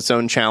 Which has its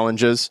own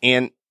challenges.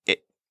 And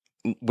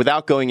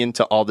without going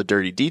into all the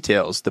dirty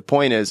details, the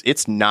point is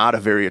it's not a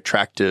very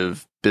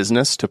attractive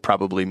business to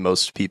probably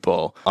most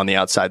people on the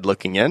outside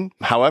looking in.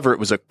 However, it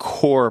was a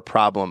core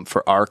problem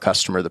for our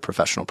customer, the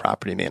professional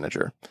property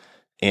manager.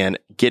 And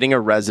getting a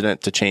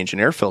resident to change an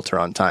air filter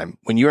on time.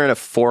 When you're in a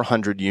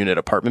 400-unit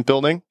apartment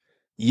building,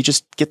 you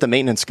just get the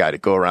maintenance guy to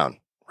go around,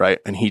 right?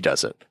 And he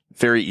does it.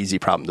 Very easy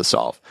problem to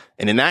solve.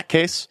 And in that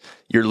case,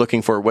 you're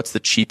looking for what's the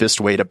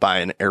cheapest way to buy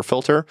an air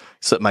filter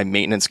so that my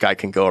maintenance guy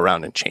can go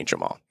around and change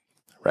them all,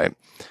 right?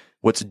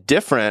 What's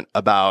different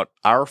about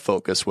our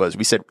focus was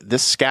we said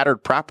this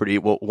scattered property,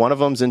 well, one of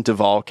them's in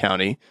Duval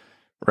County,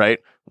 right?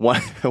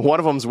 One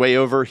of them's way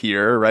over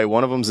here, right?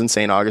 One of them's in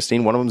St.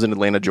 Augustine. One of them's in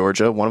Atlanta,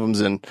 Georgia. One of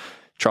them's in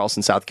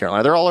Charleston, South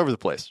Carolina. They're all over the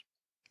place,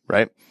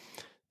 right?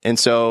 And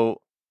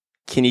so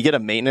can you get a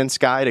maintenance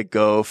guy to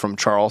go from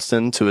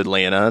Charleston to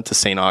Atlanta to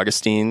St.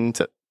 Augustine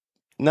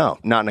no,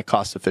 not in a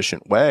cost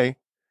efficient way.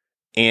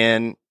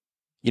 And,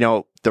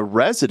 the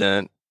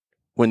resident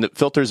when the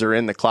filters are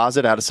in the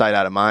closet, out of sight,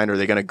 out of mind, are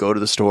they going to go to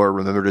the store,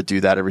 remember to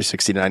do that every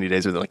 60 to 90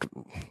 days? Or they're like,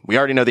 we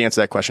already know the answer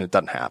to that question. It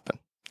doesn't happen.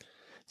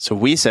 So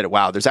we said,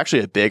 wow, there's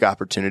actually a big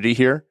opportunity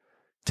here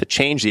to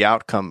change the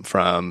outcome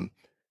from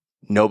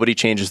nobody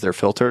changes their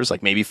filters,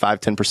 like maybe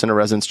 5-10% of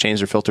residents change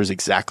their filters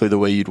exactly the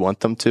way you'd want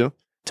them to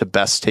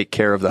best take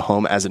care of the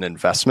home as an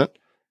investment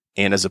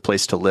and as a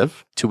place to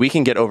live, to we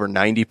can get over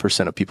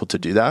 90% of people to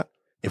do that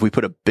if we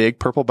put a big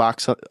purple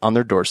box on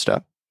their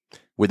doorstep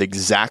with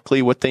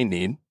exactly what they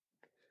need,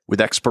 with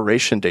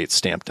expiration dates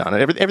stamped on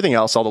it, everything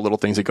else, all the little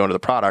things that go into the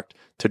product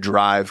to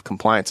drive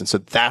compliance. And so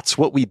that's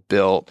what we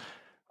built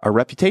our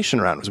reputation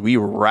around, was we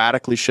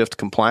radically shift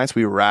compliance.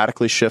 We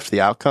radically shift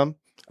the outcome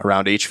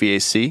around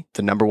HVAC,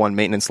 the number one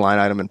maintenance line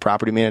item in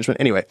property management.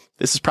 Anyway,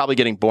 this is probably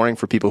getting boring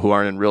for people who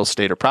aren't in real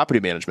estate or property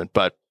management,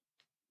 but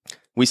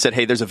we said,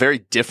 hey, there's a very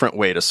different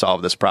way to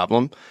solve this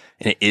problem,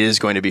 and it is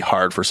going to be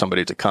hard for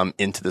somebody to come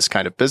into this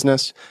kind of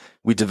business.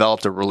 We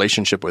developed a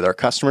relationship with our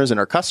customers, and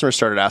our customers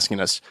started asking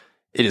us,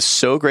 it is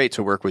so great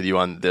to work with you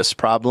on this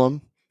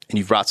problem, and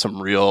you've brought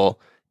some real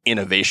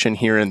innovation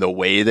here in the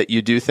way that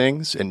you do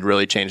things and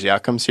really change the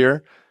outcomes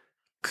here.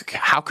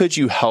 How could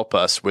you help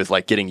us with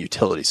like getting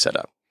utilities set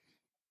up?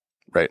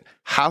 Right?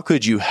 How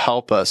could you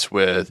help us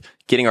with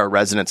getting our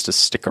residents to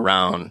stick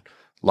around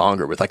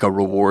longer with like a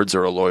rewards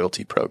or a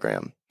loyalty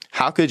program?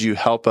 How could you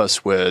help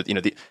us with,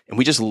 and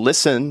we just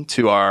listen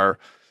to our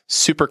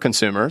super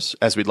consumers,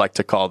 as we'd like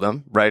to call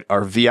them, right?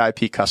 Our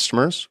VIP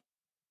customers,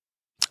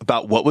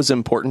 about what was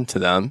important to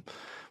them,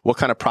 what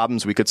kind of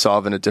problems we could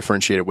solve in a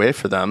differentiated way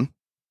for them.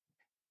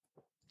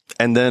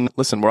 And then,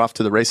 listen, we're off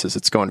to the races.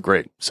 It's going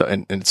great. So,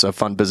 and it's a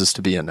fun business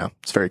to be in now.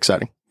 It's very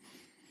exciting.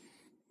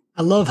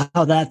 I love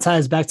how that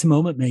ties back to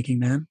moment making,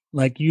 man.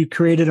 Like you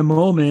created a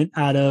moment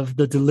out of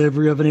the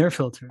delivery of an air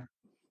filter.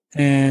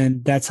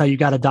 And that's how you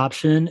got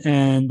adoption.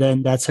 And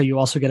then that's how you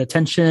also get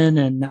attention.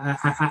 And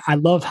I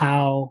love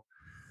how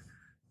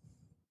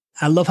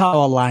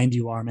aligned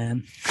you are,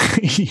 man.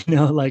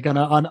 Like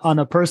on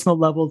a personal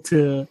level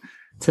to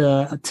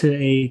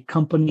a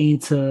company,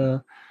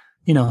 to,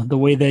 the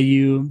way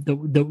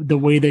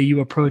that you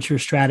approach your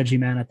strategy,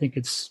 man. I think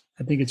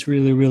it's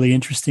really, really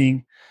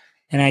interesting.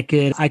 And I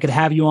could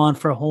have you on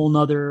for a whole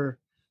nother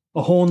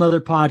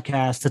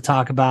podcast to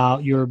talk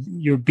about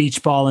your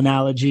beach ball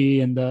analogy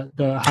and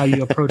the how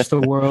you approach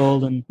the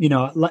world. And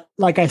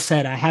like I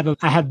said, I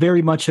have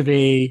very much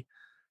a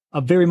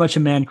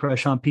man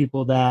crush on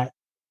people that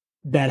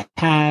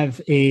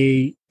have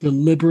a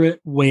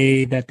deliberate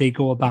way that they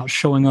go about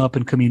showing up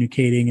and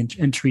communicating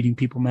and treating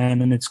people,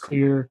 man. And it's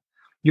clear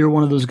you're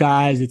one of those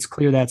guys. It's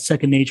clear that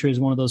Second Nature is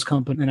one of those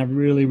companies. And I've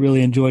really,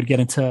 really enjoyed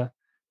getting to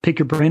pick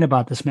your brain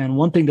about this, man.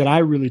 One thing that I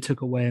really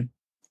took away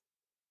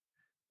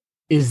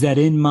is that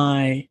in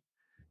my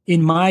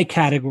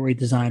category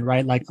design,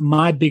 right? Like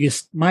my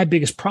biggest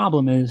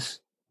problem is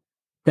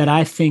that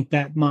I think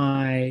that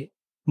my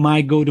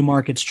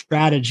go-to-market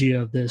strategy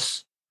of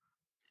this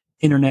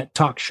internet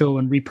talk show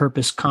and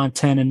repurpose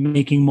content and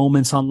making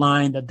moments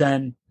online that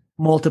then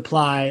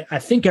multiply, I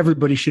think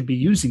everybody should be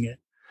using it.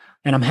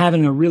 And I'm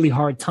having a really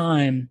hard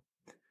time,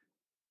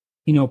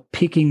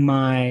 picking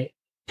my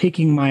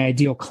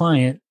ideal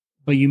client,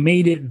 but you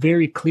made it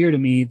very clear to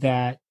me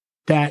that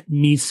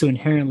needs to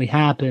inherently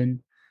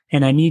happen.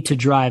 And I need to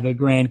drive a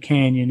Grand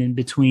Canyon in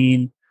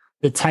between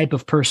the type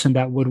of person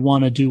that would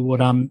want to do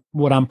what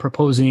I'm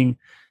proposing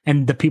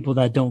and the people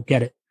that don't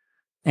get it.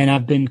 And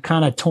I've been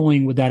kind of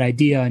toying with that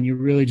idea, and you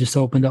really just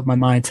opened up my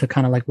mind to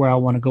kind of like where I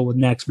want to go with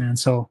next, man.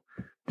 So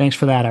thanks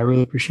for that. I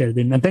really appreciate it.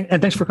 And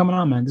thanks for coming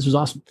on, man. This was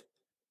awesome.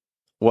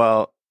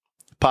 Well,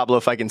 Pablo,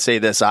 if I can say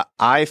this,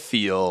 I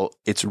feel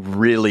it's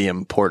really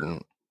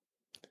important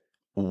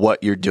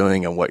what you're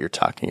doing and what you're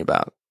talking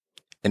about.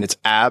 And it's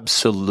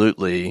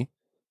absolutely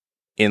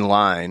in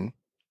line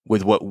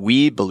with what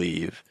we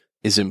believe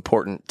is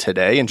important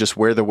today and just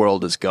where the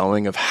world is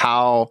going, of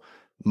how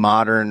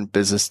modern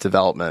business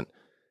development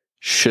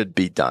should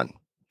be done.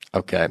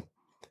 Okay.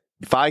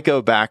 If I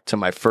go back to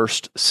my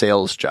first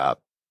sales job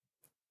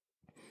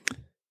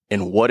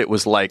and what it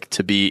was like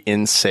to be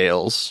in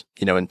sales,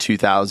 in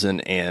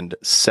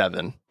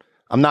 2007,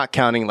 I'm not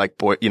counting like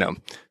Boy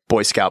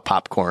Scout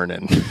popcorn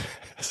and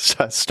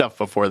stuff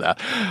before that.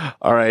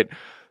 All right.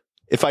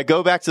 If I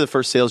go back to the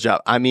first sales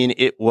job, I mean,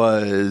 it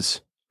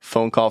was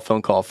phone call,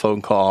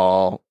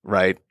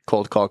 right?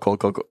 Cold call.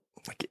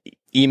 Like,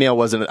 email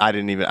wasn't, I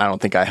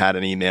don't think I had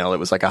an email. It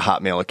was like a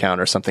Hotmail account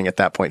or something at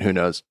that point. Who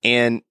knows?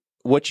 And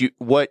what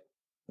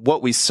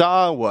we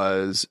saw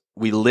was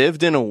we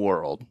lived in a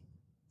world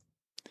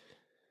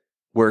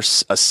where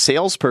a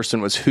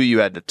salesperson was who you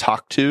had to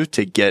talk to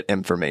get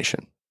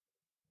information,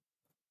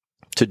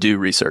 to do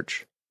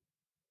research.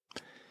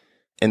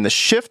 And the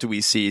shift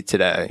we see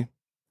today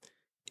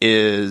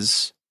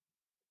is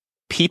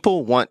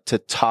people want to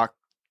talk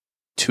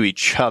to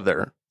each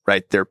other,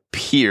 right? Their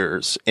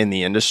peers in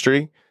the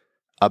industry,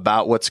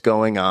 about what's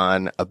going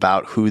on,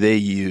 about who they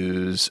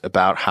use,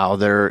 about how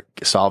they're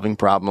solving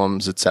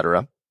problems,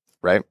 etc.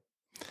 Right?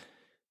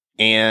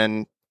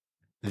 And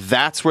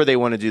That's where they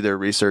want to do their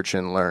research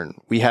and learn.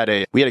 We had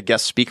a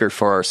guest speaker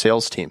for our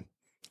sales team,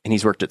 and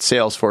he's worked at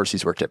Salesforce,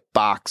 he's worked at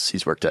Box,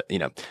 he's worked at,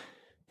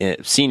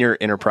 senior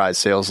enterprise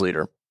sales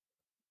leader.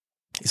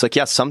 He's like,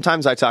 yeah,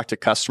 sometimes I talk to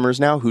customers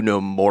now who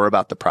know more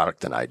about the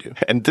product than I do.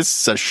 And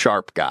this is a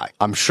sharp guy.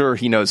 I'm sure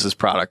he knows his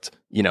product,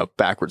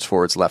 backwards,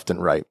 forwards, left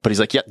and right. But he's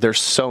like, yeah, they're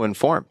so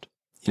informed,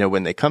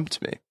 when they come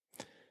to me.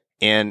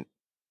 And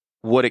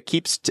what it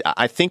keeps,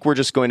 I think we're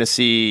just going to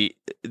see,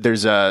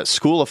 there's a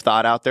school of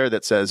thought out there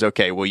that says,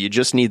 okay, well, you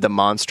just need the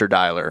monster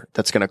dialer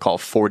that's going to call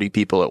 40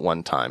 people at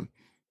one time,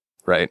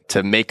 right?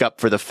 To make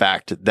up for the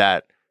fact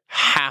that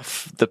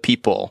half the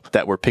people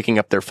that were picking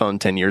up their phone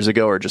 10 years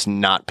ago are just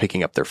not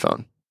picking up their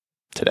phone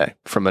today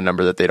from a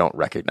number that they don't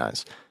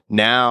recognize.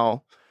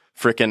 Now,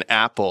 frickin'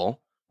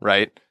 Apple,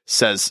 right,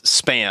 says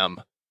spam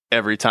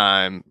every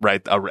time,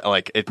 right?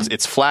 Like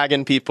it's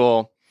flagging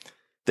people.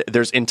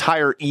 There's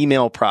entire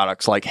email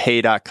products like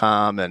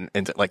hey.com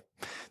and like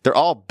they're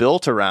all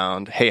built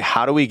around, hey,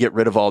 how do we get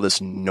rid of all this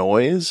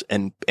noise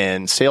and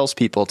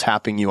salespeople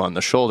tapping you on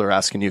the shoulder,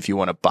 asking you if you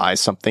want to buy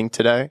something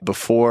today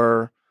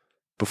before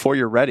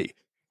you're ready.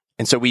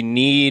 And so we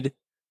need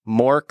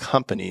more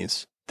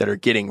companies that are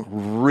getting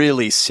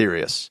really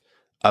serious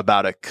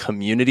about a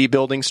community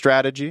building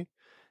strategy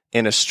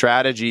and a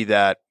strategy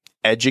that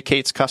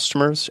educates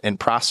customers and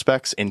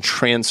prospects and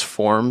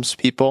transforms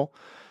people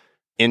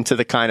into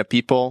the kind of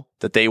people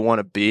that they want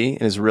to be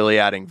and is really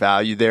adding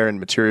value there in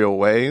material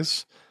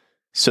ways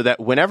so that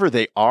whenever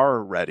they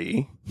are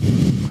ready,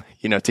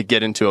 to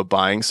get into a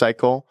buying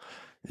cycle,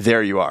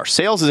 there you are.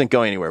 Sales isn't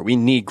going anywhere. We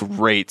need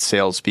great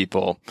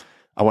salespeople.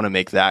 I want to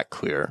make that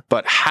clear.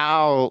 But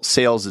how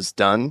sales is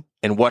done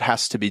and what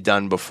has to be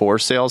done before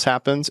sales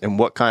happens and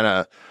what kind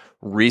of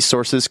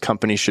resources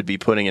companies should be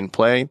putting in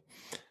play,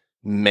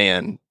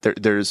 man,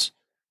 there's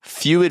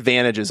few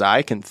advantages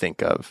I can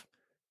think of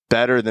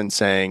better than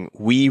saying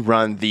we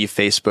run the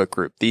Facebook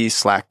group, the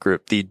Slack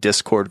group, the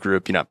Discord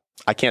group.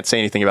 I can't say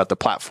anything about the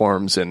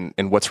platforms and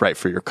what's right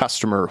for your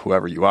customer,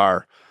 whoever you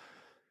are.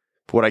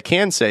 But what I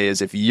can say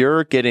is if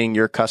you're getting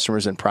your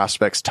customers and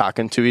prospects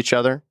talking to each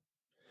other,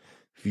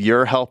 if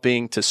you're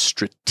helping to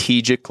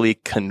strategically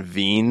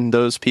convene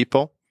those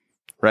people,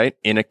 right,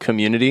 in a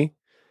community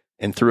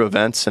and through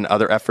events and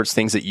other efforts,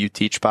 things that you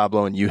teach,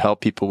 Pablo, and you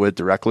help people with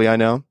directly, I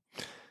know.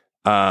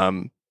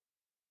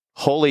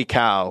 Holy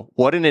cow,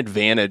 what an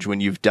advantage when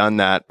you've done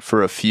that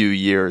for a few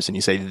years and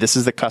you say, this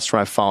is the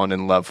customer I've fallen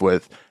in love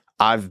with.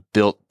 I've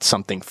built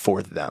something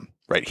for them,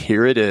 right?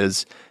 Here it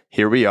is.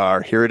 Here we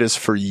are. Here it is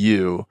for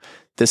you.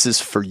 This is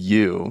for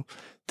you.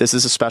 This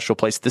is a special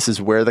place. This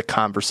is where the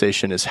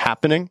conversation is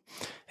happening.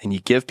 And you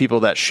give people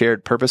that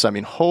shared purpose. I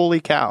mean, holy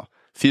cow,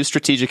 few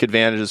strategic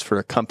advantages for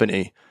a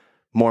company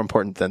more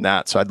important than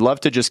that. So I'd love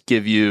to just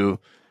give you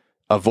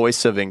a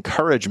voice of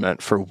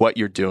encouragement for what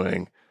you're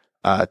doing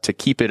to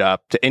keep it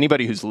up. To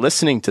anybody who's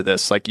listening to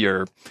this, like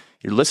you're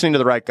listening to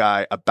the right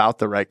guy about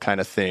the right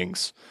kind of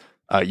things.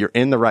 You're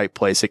in the right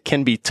place. It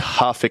can be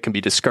tough. It can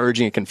be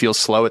discouraging. It can feel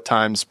slow at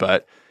times,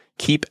 but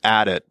keep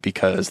at it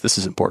because this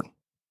is important.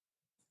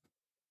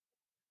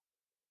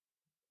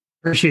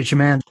 Appreciate you,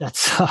 man.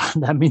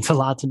 That means a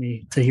lot to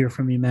me to hear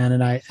from you, man.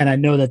 And I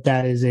know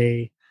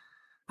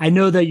I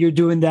know that you're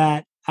doing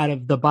that out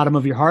of the bottom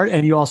of your heart.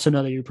 And you also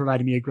know that you're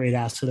providing me a great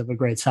asset of a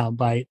great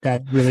soundbite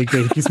that really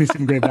gives me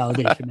some great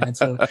validation, man.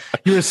 So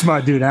you're a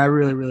smart dude. And I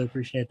really, really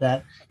appreciate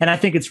that. And I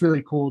think it's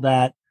really cool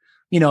that,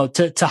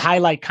 to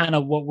highlight kind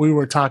of what we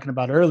were talking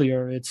about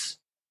earlier, it's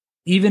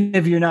even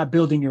if you're not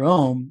building your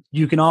own,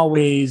 you can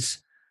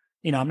always,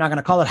 I'm not going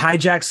to call it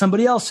hijack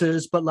somebody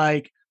else's, but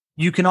like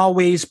you can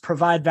always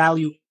provide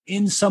value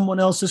in someone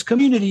else's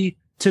community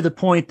to the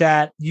point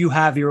that you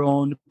have your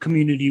own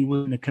community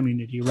within a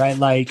community, right?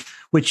 Like,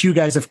 which you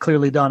guys have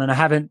clearly done. And I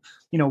haven't,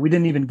 we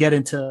didn't even get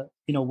into,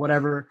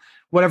 whatever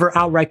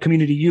outright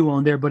community you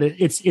own there, but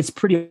it's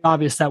pretty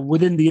obvious that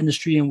within the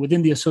industry and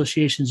within the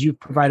associations, you've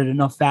provided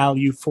enough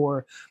value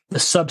for the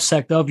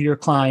subsect of your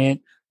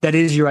client that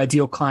is your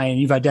ideal client.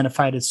 You've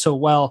identified it so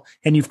well,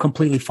 and you've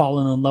completely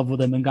fallen in love with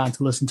them and gotten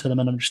to listen to them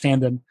and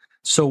understand them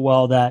so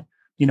well that,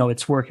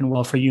 it's working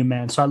well for you,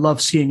 man. So I love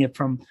seeing it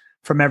from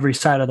every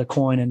side of the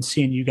coin and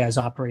seeing you guys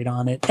operate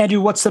on it. Andrew,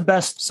 what's the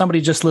best?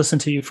 Somebody just listened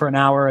to you for an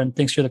hour and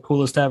thinks you're the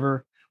coolest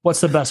ever.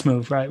 What's the best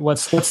move, right?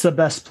 What's the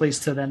best place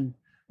to then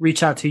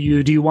reach out to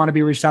you? Do you want to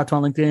be reached out to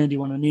on LinkedIn? Do you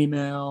want an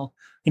email?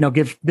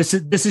 This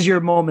is your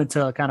moment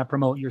to kind of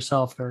promote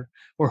yourself or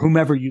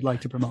whomever you'd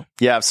like to promote.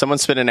 Yeah. If someone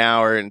spent an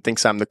hour and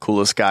thinks I'm the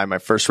coolest guy, my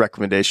first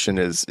recommendation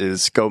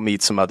is go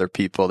meet some other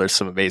people. There's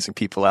some amazing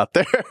people out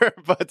there.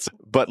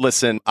 But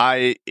listen,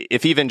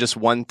 if even just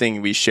one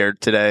thing we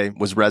shared today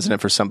was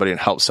resonant for somebody and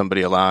helped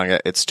somebody along,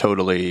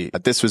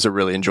 this was a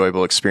really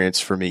enjoyable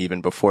experience for me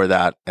even before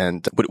that.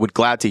 And would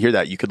glad to hear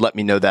that. You could let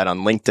me know that on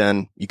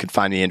LinkedIn. You could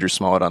find me, Andrew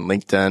Smallwood, on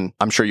LinkedIn.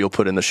 I'm sure you'll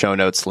put in the show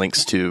notes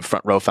links to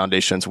Front Row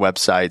Foundation's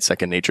website,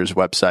 Second Nature's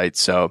website.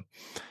 So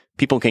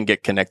people can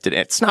get connected.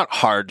 It's not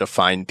hard to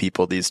find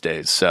people these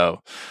days.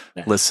 So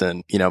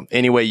listen,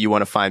 any way you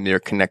want to find me or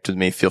connect with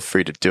me, feel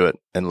free to do it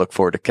and look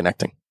forward to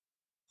connecting.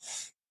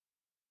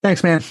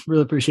 Thanks, man.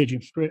 Really appreciate you.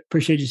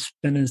 Appreciate you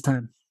spending this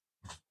time.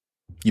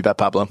 You bet,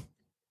 Pablo.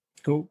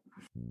 Cool.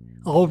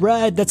 All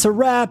right, that's a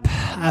wrap.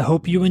 I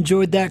hope you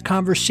enjoyed that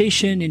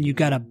conversation and you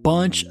got a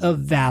bunch of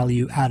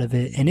value out of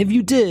it. And if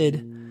you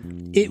did,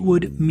 it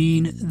would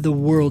mean the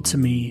world to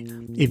me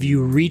if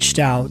you reached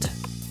out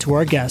to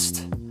our guest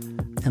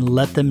and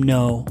let them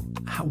know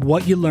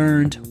what you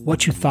learned,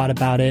 what you thought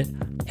about it.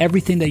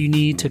 Everything that you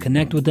need to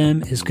connect with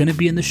them is going to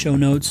be in the show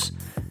notes.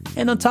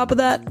 And on top of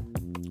that,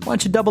 why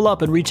don't you double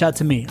up and reach out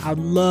to me? I'd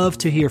love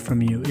to hear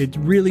from you. It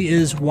really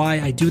is why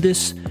I do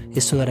this,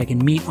 is so that I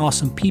can meet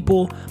awesome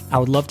people. I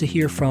would love to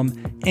hear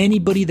from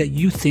anybody that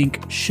you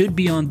think should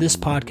be on this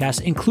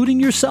podcast, including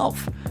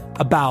yourself,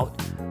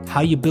 about how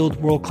you build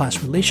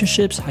world-class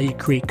relationships, how you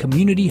create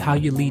community, how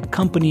you lead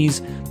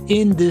companies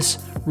in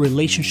this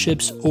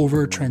relationships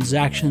over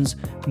transactions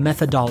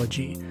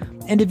methodology.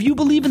 And if you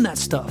believe in that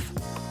stuff,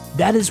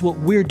 that is what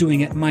we're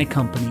doing at my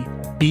company,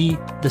 Be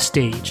The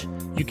Stage.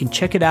 You can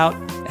check it out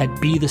at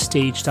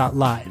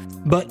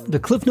bethestage.live. But the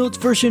Cliff Notes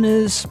version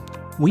is,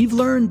 we've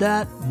learned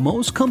that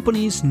most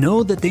companies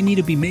know that they need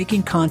to be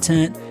making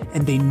content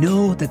and they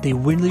know that they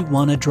really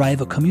want to drive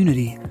a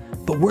community.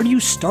 But where do you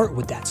start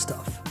with that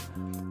stuff?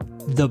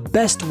 The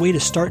best way to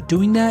start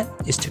doing that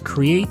is to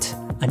create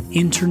an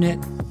internet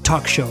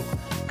talk show,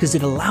 because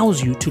it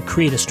allows you to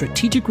create a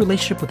strategic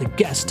relationship with a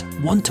guest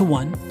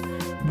one-to-one,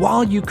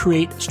 while you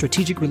create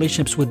strategic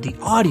relationships with the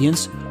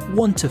audience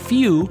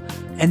one-to-few.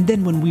 And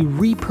then when we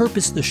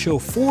repurpose the show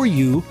for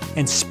you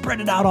and spread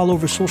it out all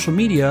over social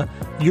media,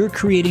 you're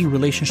creating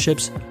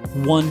relationships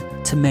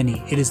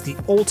one-to-many. It is the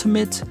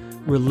ultimate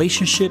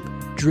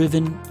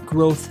relationship-driven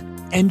growth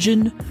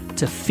engine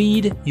to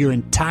feed your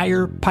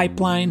entire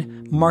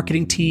pipeline,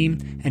 marketing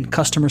team, and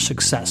customer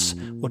success.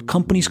 What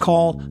companies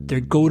call their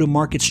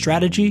go-to-market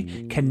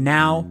strategy can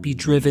now be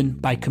driven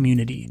by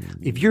community.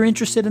 If you're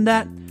interested in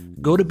that,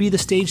 go to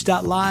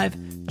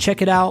bethestage.live,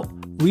 check it out,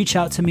 reach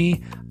out to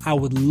me. I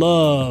would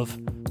love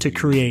to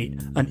create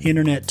an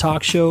internet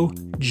talk show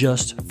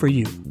just for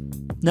you.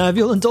 Now, if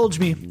you'll indulge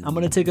me, I'm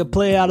going to take a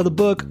play out of the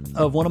book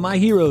of one of my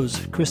heroes,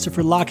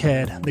 Christopher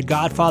Lochhead, the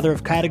godfather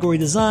of category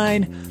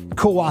design,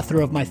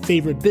 co-author of my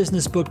favorite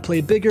business book,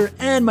 Play Bigger,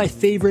 and my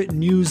favorite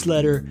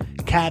newsletter,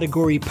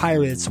 Category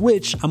Pirates,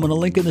 which I'm going to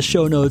link in the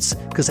show notes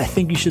because I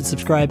think you should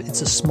subscribe.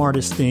 It's the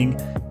smartest thing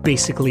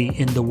basically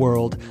in the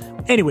world.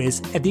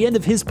 Anyways, at the end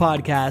of his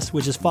podcast,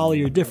 which is Follow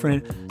Your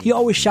Different, he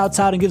always shouts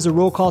out and gives a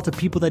roll call to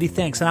people that he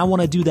thanks, and I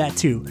want to do that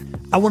too.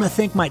 I want to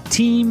thank my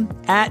team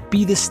at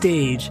Be The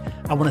Stage.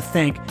 I want to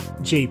thank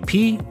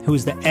JP, who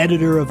is the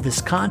editor of this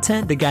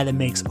content, the guy that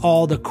makes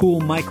all the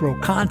cool micro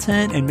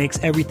content and makes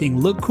everything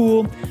look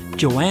cool.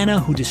 Joanna,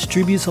 who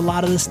distributes a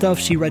lot of this stuff.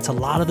 She writes a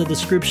lot of the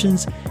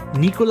descriptions.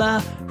 Nicola,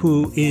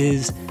 who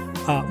is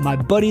my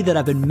buddy that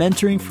I've been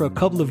mentoring for a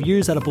couple of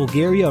years out of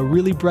Bulgaria, a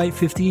really bright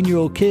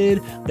 15-year-old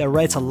kid that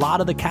writes a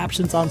lot of the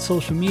captions on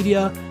social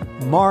media.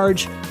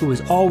 Marge, who is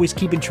always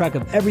keeping track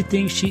of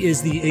everything. She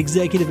is the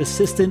executive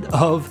assistant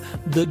of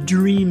the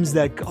dreams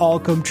that all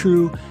come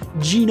true.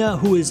 Gina,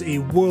 who is a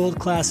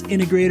world-class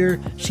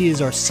integrator. She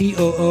is our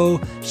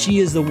COO. She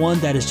is the one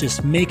that is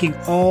just making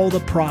all the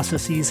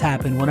processes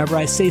happen. Whenever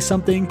I say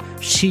something,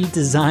 she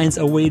designs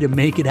a way to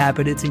make it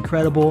happen. It's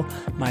incredible.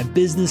 My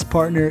business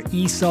partner,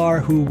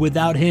 Isar, who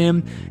without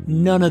him,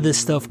 none of this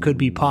stuff could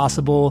be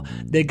possible.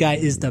 That guy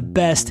is the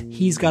best.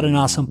 He's got an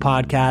awesome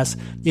podcast.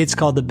 It's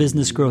called the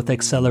Business Growth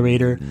Accelerator.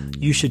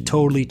 You should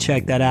totally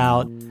check that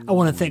out. I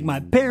want to thank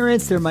my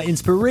parents. They're my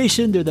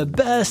inspiration. They're the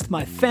best.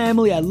 My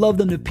family, I love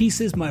them to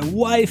pieces. My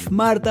wife,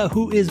 Marta,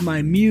 who is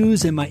my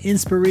muse and my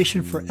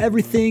inspiration for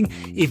everything.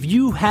 If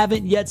you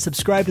haven't yet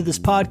subscribed to this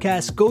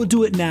podcast, go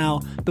do it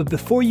now. But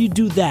before you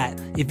do that,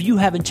 if you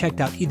haven't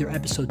checked out either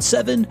episode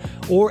 7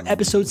 or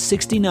episode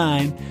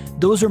 69,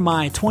 those are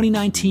my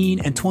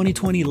 2019 and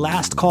 2020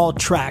 last call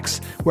tracks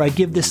where I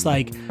give this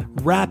like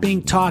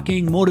rapping,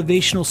 talking,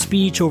 motivational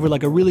speech over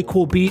like a really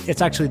cool beat.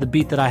 It's actually the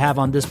beat that I have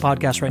on this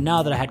podcast right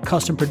now that I had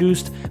custom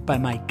produced by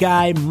my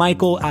guy,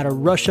 Michael, out of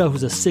Russia,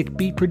 who's a sick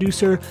beat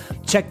producer.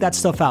 Check that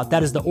stuff out.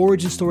 That is the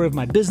origin story of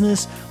my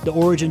business, the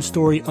origin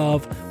story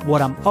of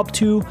what I'm up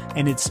to,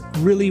 and it's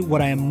really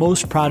what I am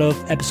most proud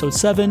of. Episode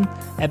 7,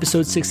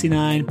 episode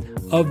 69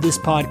 of this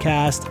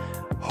podcast.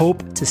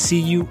 Hope to see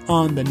you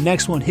on the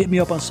next one. Hit me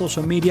up on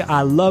social media.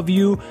 I love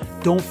you.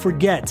 Don't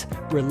forget,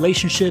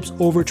 relationships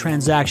over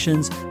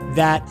transactions.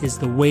 That is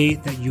the way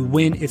that you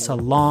win. It's a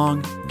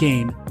long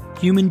game.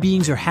 Human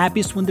beings are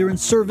happiest when they're in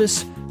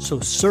service, so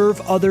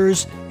serve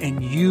others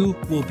and you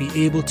will be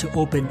able to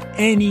open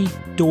any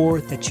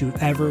door that you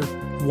ever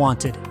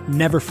wanted.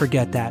 Never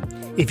forget that.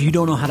 If you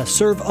don't know how to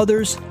serve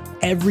others,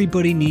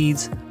 everybody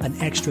needs an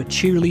extra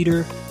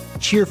cheerleader.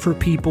 Cheer for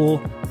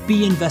people,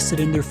 be invested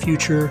in their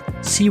future,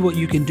 see what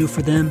you can do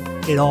for them.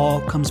 It all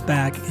comes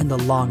back in the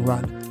long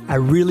run. I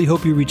really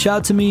hope you reach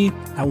out to me.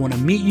 I want to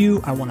meet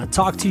you. I want to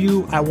talk to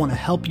you. I want to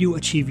help you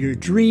achieve your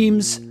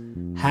dreams.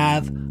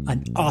 Have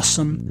an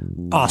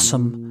awesome,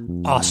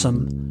 awesome,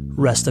 awesome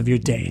rest of your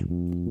day.